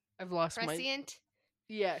word? I've lost my. Prescient.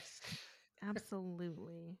 Yes.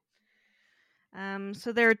 Absolutely.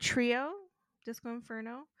 So they're a trio, Disco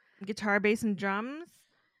Inferno, guitar, bass, and drums.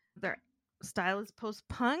 Their style is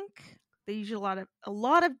post-punk. They use a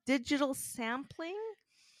lot of digital sampling,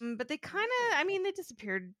 but they kind of, I mean, they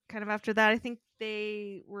disappeared kind of after that. I think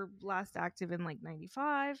they were last active in like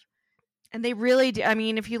 95. And they really do. I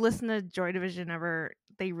mean, if you listen to Joy Division ever,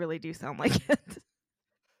 they really do sound like it.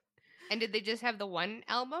 And did they just have the one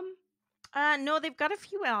album? No, they've got a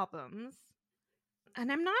few albums.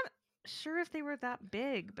 And I'm not sure if they were that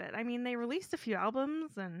big, but I mean, they released a few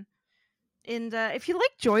albums. And if you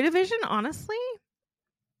like Joy Division, honestly,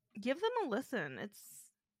 give them a listen. It's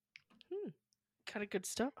Kind of good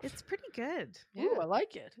stuff. It's pretty good. Ooh, I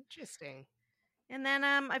like it. Interesting. And then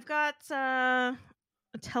I've got a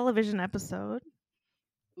television episode.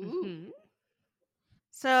 Ooh. Mhm.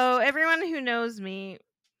 So everyone who knows me,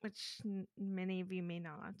 which many of you may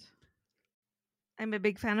not, I'm a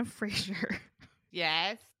big fan of Frasier.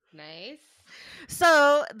 Yes. Nice.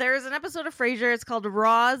 So there's an episode of Frasier. It's called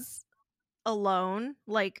Roz alone,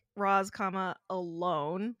 like Roz,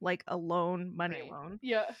 alone, like a loan, money Right. loan.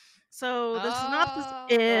 Yeah. So the synopsis Oh.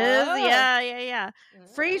 is, Oh. yeah.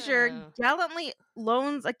 Frasier Oh. gallantly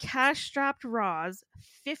loans a cash-strapped Roz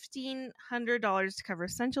 $1,500 to cover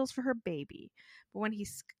essentials for her baby. But when he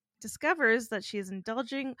discovers that she is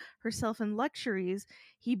indulging herself in luxuries,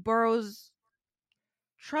 he borrows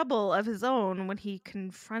trouble of his own when he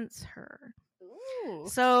confronts her. Ooh.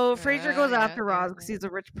 So Frasier goes yeah, after Roz because he's a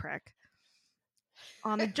rich prick.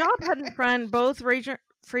 On the job hunting front, both Frasier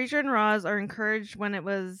and Roz are encouraged when it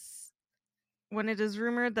is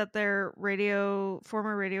rumored that their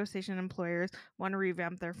former radio station employers want to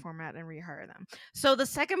revamp their format and rehire them. So the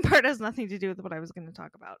second part has nothing to do with what I was going to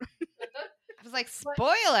talk about. I was like,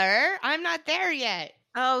 spoiler, I'm not there yet.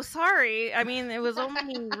 Oh, sorry. I mean, it was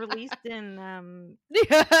only released in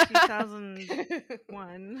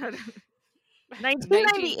 2001.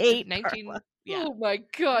 1998. 19 yeah. Oh my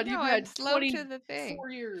god, No, you I'm had slow to the thing. 4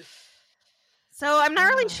 years. So I'm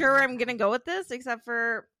not really sure where I'm going to go with this, except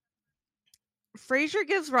for Frasier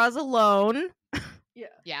gives Roz a loan. Yeah.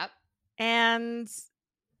 Yep. And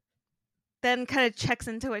then kind of checks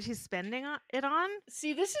into what she's spending it on.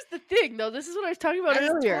 See, this is the thing, though. This is what I was talking about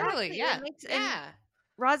earlier. Totally, yeah. Yeah.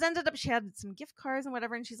 Roz ended up, she had some gift cards and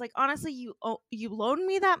whatever, and she's like, honestly, you loaned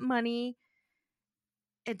me that money.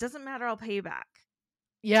 It doesn't matter. I'll pay you back.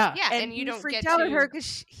 Yeah. Yeah, and he you don't freaked get out to at her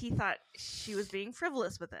because he thought she was being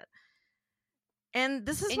frivolous with it. And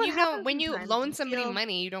this is and what you know, happens when you sometimes. loan somebody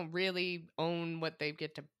money, you don't really own what they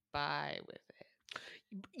get to buy with it.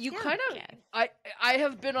 You Yeah, kind of I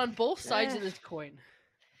have been on both sides of this coin.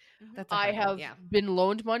 That's a I hard one, have yeah. been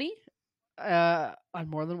loaned money on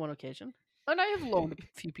more than one occasion, and I have loaned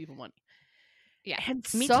a few people money. Yeah. And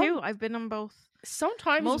Me too. I've been on both.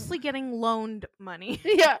 Sometimes Mostly getting loaned money.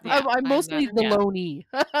 yeah, Yeah, I'm mostly not- the yeah. loanee.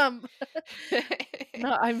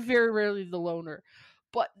 No, I'm very rarely the loaner.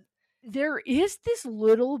 But there is this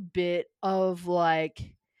little bit of like,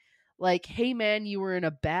 hey man, you were in a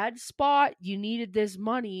bad spot, you needed this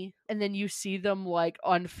money, and then you see them like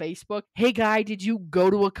on Facebook, hey guy, did you go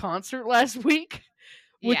to a concert last week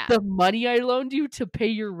with Yeah. the money I loaned you to pay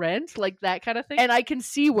your rent? Like that kind of thing. And I can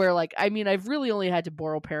see where, like, I mean, I've really only had to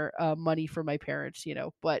borrow money from my parents,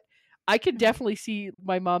 but I could definitely see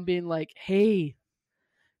my mom being like, hey,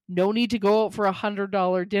 no need to go out for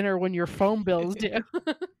 $100 dinner when your phone bill's due.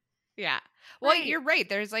 Yeah. Well, Right. you're right.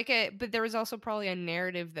 There's but there was also probably a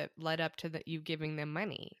narrative that led up to you giving them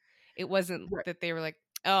money. It wasn't Right. that they were like,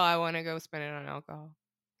 oh, I want to go spend it on alcohol.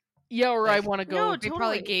 Yeah, or Like, I want to go. No, They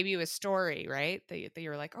probably totally. gave you a story, right? That you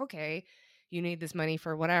were like, okay, you need this money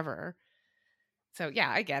for whatever. So yeah,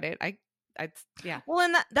 I get it. Yeah. Well,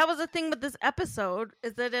 and that was the thing with this episode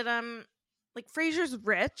is that it like Frasier's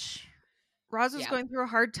rich. Roz was Yeah. going through a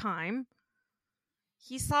hard time.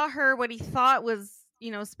 He saw her what he thought was,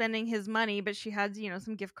 spending his money, but she had,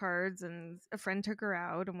 some gift cards and a friend took her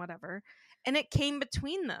out and whatever. And it came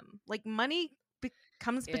between them. Like money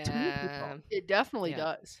comes between people. It definitely Yeah.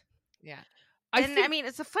 does. Yeah. I I mean,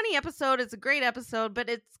 it's a funny episode. It's a great episode, but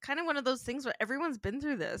it's kind of one of those things where everyone's been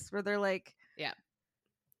through this, where they're like, Yeah.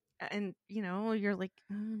 And you're like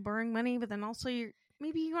borrowing money, but then also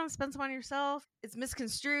maybe you want to spend some on yourself. It's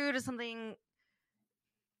misconstrued as something.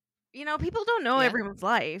 People don't know Yeah. everyone's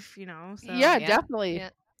life. So yeah, definitely.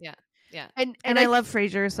 Yeah. And I love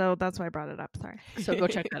Frasier, so that's why I brought it up. Sorry. So go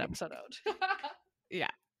check that episode out. Yeah.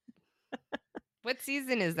 What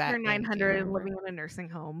season is that? You're in? 900 and living in a nursing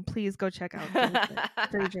home. Please go check out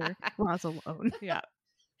Frasier. Roz alone. Yeah.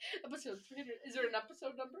 Episode 300. Is there an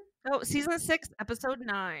episode number? Oh, season 6, episode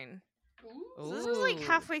 9. Ooh. So this was like Ooh.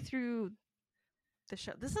 halfway through the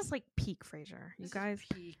show. This is like peak Frasier, you This is guys.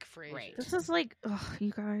 peak Frasier. Right. This is like, you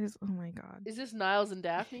guys. Oh my god. Is this Niles and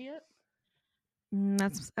Daphne yet?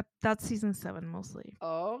 That's season 7 mostly,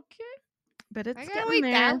 Okay. but it's I gotta getting wait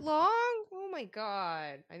there. that long? Oh my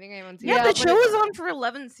god. I think I haven't seen Yeah, Yeah, the but show is on for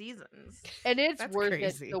 11 seasons. And it's That's worth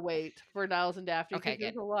crazy. it to wait for Niles and Daphne. Okay,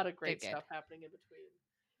 There's good. a lot of great Good. stuff happening in between.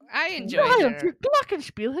 I enjoyed Niles, your it.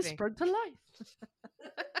 glockenspiel has Thing. sprung to life.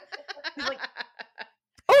 He's like,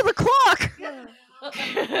 oh, the clock!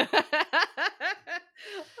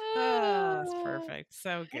 Oh, that's perfect.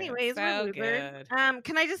 So good. Anyways, so we're losers. good.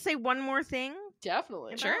 Can I just say one more thing?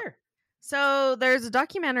 Definitely. Sure. So there's a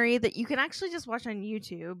documentary that you can actually just watch on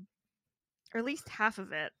YouTube, or at least half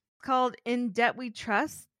of it, called "In Debt We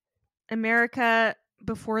Trust: America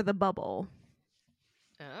Before the Bubble,"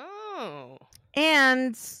 Oh.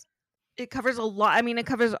 and it covers a lot. I mean, it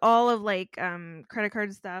covers all of like credit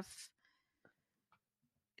card stuff.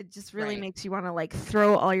 It just really Right. makes you want to like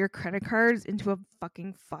throw all your credit cards into a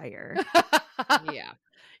fucking fire. Yeah.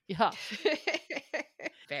 Yeah.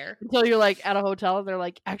 Fair. Until you're like at a hotel and they're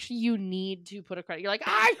like, actually, you need to put a credit. You're like,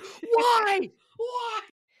 why?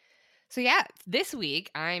 So yeah, this week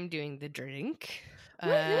I'm doing the drink,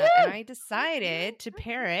 Woohoo! and I decided to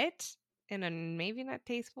pair it in a maybe not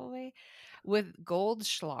tasteful way with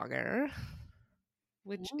Goldschlager,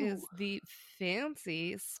 which is the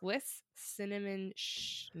fancy Swiss cinnamon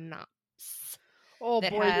schnapps. Oh boy,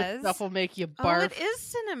 this stuff will make you barf. Oh, it is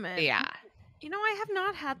cinnamon. Yeah. You know, I have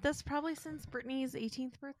not had this probably since Brittany's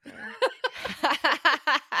 18th birthday.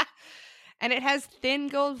 And it has thin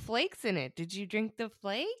gold flakes in it. Did you drink the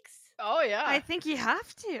flakes? Oh yeah, I think you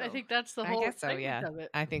have to. I think that's the whole. I guess so. Yeah, of it.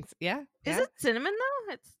 I think so. Yeah. Is it cinnamon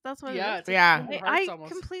though? That's what it is. It's Yeah. I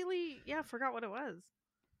completely forgot what it was.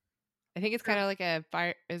 I think it's kind of like a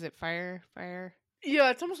fire. Is it fire? Yeah,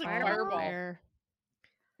 it's almost like Fireball? Fireball.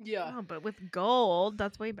 Yeah. Oh, but with gold,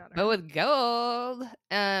 that's way better. But with gold.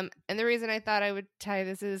 And the reason I thought I would tie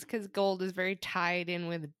this is because gold is very tied in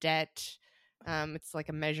with debt. It's like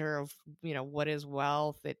a measure of, what is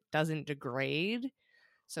wealth. It doesn't degrade.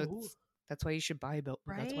 So that's why you should buy gold.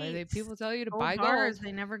 Right. That's why people tell you to buy bars, gold.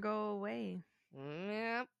 They never go away.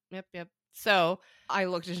 Yep. So I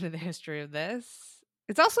looked into the history of this.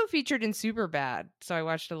 It's also featured in Superbad. So I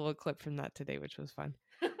watched a little clip from that today, which was fun.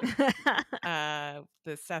 The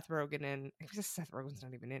Seth Rogen and Seth Rogen's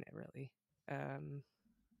not even in it really.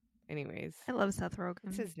 Anyways, I love Seth Rogen.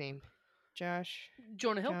 What's his name? Jonah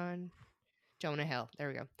Hill. Jonah Hill. There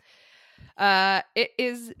we go. It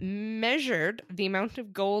is measured, the amount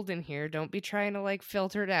of gold in here. Don't be trying to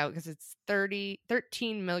filter it out because it's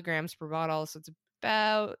 13 milligrams per bottle, so it's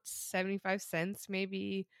about 75 cents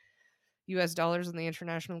maybe US dollars in the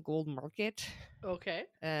international gold market. Okay.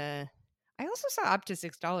 I also saw up to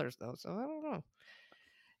 $6 though, so I don't know.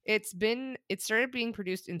 It started being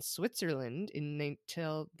produced in Switzerland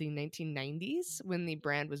until the 1990s when the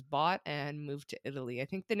brand was bought and moved to Italy. I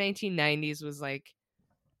think the 1990s was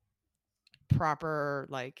proper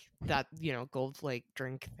that gold flake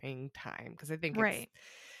drink thing time because I think it's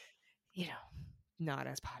not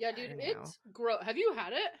as popular. Yeah, dude, it's gross. Have you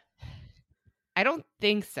had it? I don't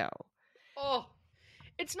think so. Oh,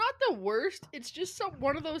 it's not the worst. It's just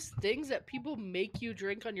one of those things that people make you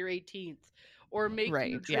drink on your 18th or make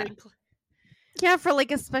you drink. Yeah, for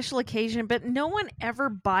a special occasion, but no one ever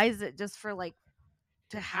buys it just for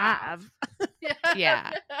to have.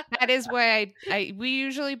 Yeah. That is why we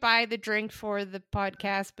usually buy the drink for the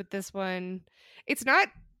podcast, but this one, it's not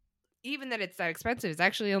even that it's that expensive. It's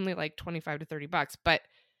actually only $25 to $30, but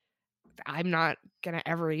I'm not going to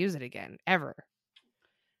ever use it again, ever.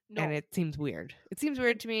 No. And it seems weird. It seems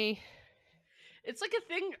weird to me. It's like a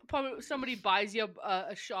thing. Somebody buys you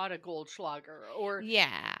a shot of Goldschlager, or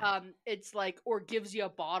it's or gives you a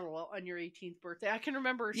bottle on your 18th birthday. I can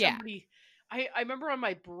remember somebody. I remember on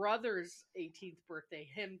my brother's 18th birthday,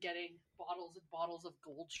 him getting bottles and bottles of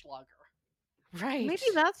Goldschlager. Right. Maybe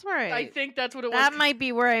that's right. I think that's what it was. That might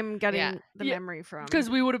be where I'm getting the memory from. Because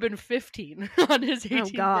we would have been 15 on his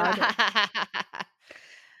 18th birthday.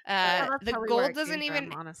 The gold doesn't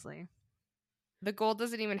even honestly. The gold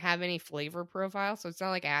doesn't even have any flavor profile, so it's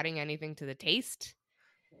not adding anything to the taste.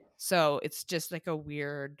 So it's just a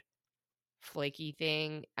weird flaky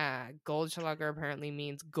thing. Goldschlager apparently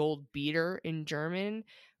means gold beater in German,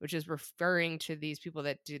 which is referring to these people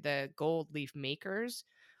that do the gold leaf makers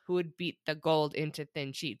who would beat the gold into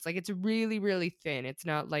thin sheets. It's really, really thin. It's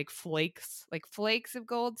not flakes. Flakes of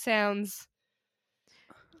gold sounds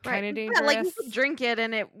kind of dangerous. Yeah, you could drink it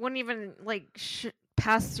and it wouldn't even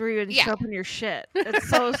pass through and show up in your shit. It's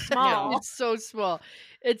so small. No, it's so small.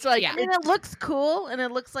 It's and it looks cool and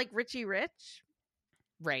it looks like Richie Rich.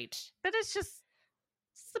 Right. But it's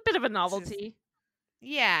a bit of a novelty.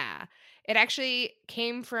 It actually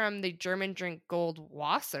came from the German drink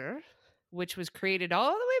Goldwasser, which was created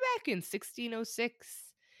all the way back in 1606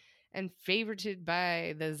 and favorited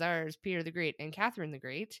by the Tsars Peter the Great and Catherine the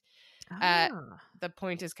Great. The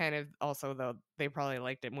point is kind of also, though, they probably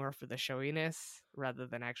liked it more for the showiness rather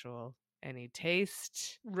than any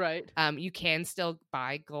taste. Right. You can still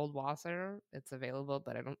buy Goldwasser. It's available,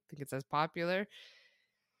 but I don't think it's as popular.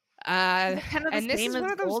 Is it kind of the same as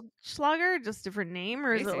Goldschlager, just different name,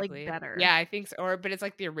 or basically. Is it better? Yeah, I think so. But it's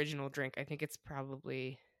the original drink. I think it's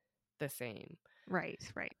probably the same. Right.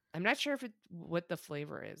 I'm not sure what the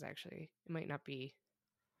flavor is, actually. It might not be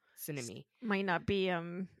cinnamon. Might not be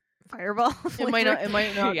Fireball. It might not. It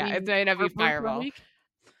might not be Fireball.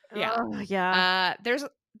 Yeah. Yeah. There's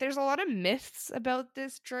a lot of myths about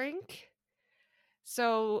this drink.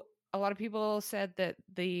 So a lot of people said that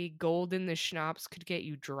the gold in the schnapps could get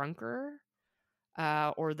you drunker,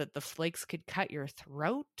 or that the flakes could cut your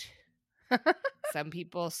throat. Some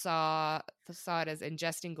people saw it as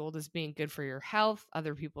ingesting gold as being good for your health.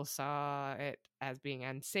 Other people saw it as being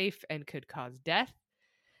unsafe and could cause death.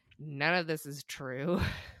 None of this is true.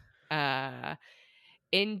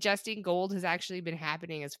 Ingesting gold has actually been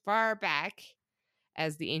happening as far back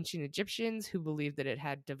as the ancient Egyptians, who believed that it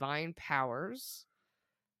had divine powers.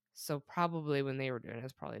 So probably when they were doing it,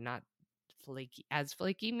 it's probably not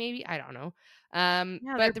flaky, maybe. I don't know. Yeah,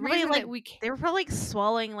 but the reason like, that they were probably like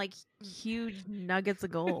swallowing like huge nuggets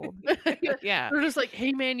of gold. yeah, They're just like,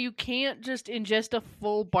 hey man, you can't just ingest a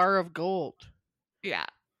full bar of gold. Yeah.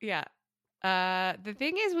 The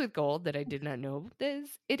thing is with gold that I did not know is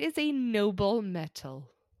it is a noble metal.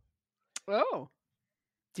 Oh.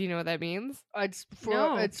 Do you know what that means? It's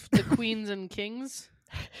No. it's the queens and kings.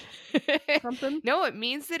 Something? No, it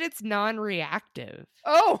means that it's non-reactive.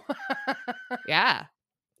 Oh. Yeah.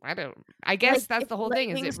 I guess Like, that's if the whole thing,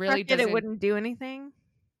 is lightning it really struck doesn't. It wouldn't do anything.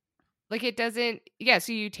 Like it doesn't. Yeah,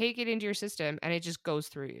 so you take it into your system and it just goes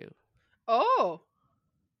through you. Oh.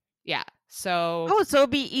 Yeah. So. Oh, so it'd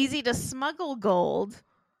be easy to smuggle gold.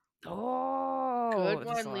 Oh, Good that's a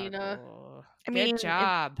one, lot of Lena. gold. I mean, Good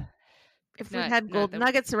job. If we Not- had not gold that-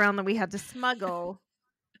 nuggets around that we had to smuggle.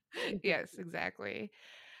 Yes, exactly.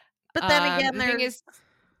 But then again, the thing there's is,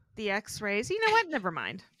 the X-rays. You know what? Never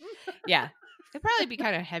mind. yeah, it'd probably be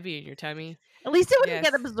kind of heavy in your tummy. At least it wouldn't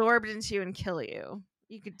get Yes. absorbed into you and kill you.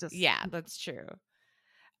 You could just Yeah, that's true.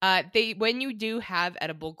 When you do have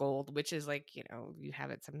edible gold, which is like, you have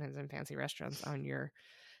it sometimes in fancy restaurants on your,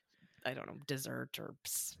 I don't know, dessert or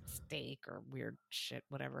steak or weird shit,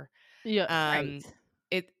 whatever. Yeah. right.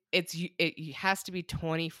 It has to be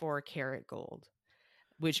 24 karat gold,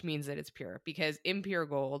 which means that it's pure, because impure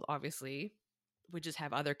gold obviously would just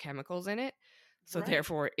have other chemicals in it. So Right.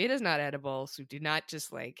 therefore it is not edible. So do not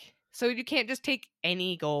just so you can't just take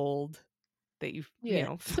any gold that you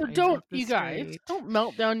So find don't, off the you guys, street. don't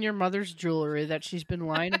melt down your mother's jewelry that she's been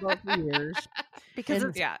lying about for years. Because And-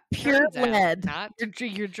 it's Yeah, pure turns out lead. not.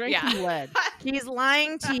 You're drinking lead. He's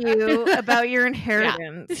lying to you about your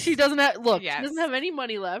inheritance. She doesn't have She Yes. doesn't have any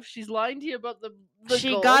money left. She's lying to you about the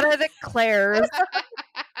She gold. got it at Claire's.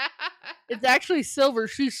 It's actually silver.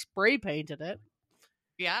 She spray painted it.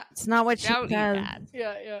 Yeah, It's not what she don't eat says.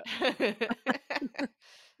 that. Yeah.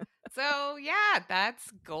 So yeah,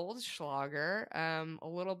 that's Goldschlager. A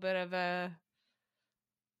little bit of a,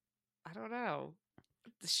 I don't know,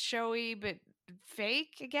 showy but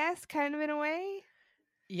fake, I guess, kind of in a way.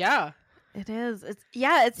 Yeah. It is.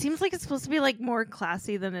 It seems like it's supposed to be like more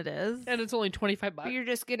classy than it is. And it's only $25. But you're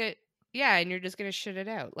just gonna, and you're just gonna shit it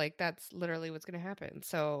out. Like that's literally what's gonna happen.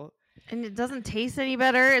 So And it doesn't taste any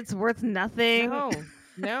better. It's worth nothing.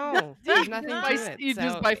 no, there's nothing to it. You So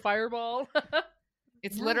just buy Fireball.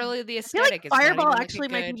 it's No. literally the I feel aesthetic. like It's not even, Fireball like, a actually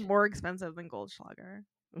might be good- more expensive than Goldschlager.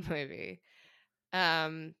 maybe.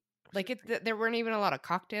 There weren't even a lot of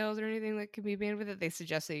cocktails or anything that could be made with it. They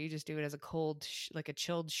suggest that you just do it as a cold, like a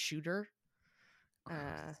chilled shooter.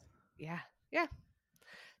 Yeah.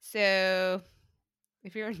 So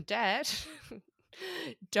if you're in debt,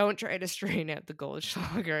 don't try to strain out the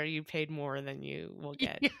Goldschlager. You paid more than you will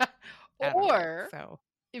get. Yeah. out of it, Or so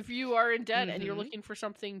if you are in debt and you're Mhm. looking for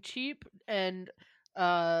something cheap and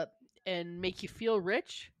make you feel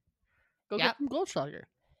rich, go Yep. get some Goldschlager.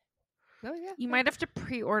 oh yeah, You might have to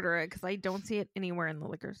pre-order it because I don't see it anywhere in the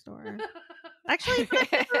liquor store. Actually, I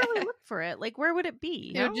never really looked for it. Like, where would it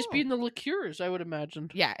be? It would just be in the liqueurs, I would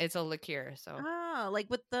imagine. yeah, it's a liqueur. So Oh, like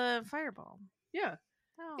with the Fireball. Yeah.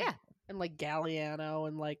 Oh. Yeah. And like Galliano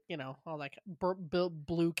and like, all that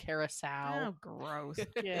blue Curacao. Oh, gross.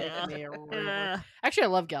 Yeah, Ugh. actually, I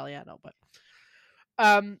love Galliano, but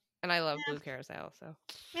and I love blue carousel. So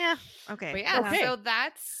Yeah. Okay. but yeah, Okay. so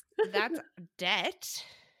that's debt.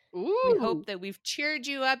 ooh, We hope that we've cheered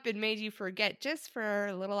you up and made you forget just for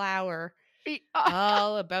a little hour oh,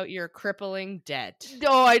 all about your crippling debt.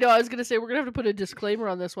 I know. I was gonna say we're gonna have to put a disclaimer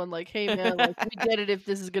on this one, like, hey man, like, we get it if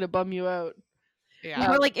this is gonna bum you out.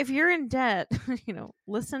 Yeah. Or like if you're in debt,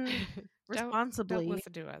 listen Don't responsibly.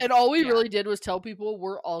 listen to us. And all we Yeah. really did was tell people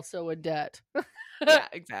we're also in debt. Yeah,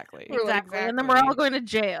 exactly. We're like, Exactly. And then we're all going to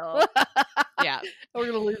jail Yeah. We're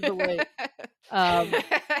gonna lose the weight and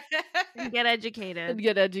and get educated.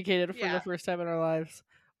 get educated for Yeah. the first time in our lives.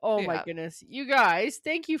 Oh my Yeah. goodness, you guys!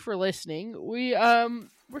 Thank you for listening.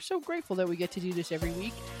 We're so grateful that we get to do this every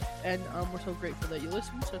week, and we're so grateful that you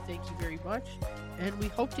listen. So thank you very much, and we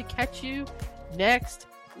hope to catch you next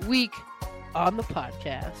week on the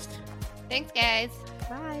podcast. Thanks, guys.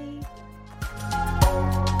 Bye.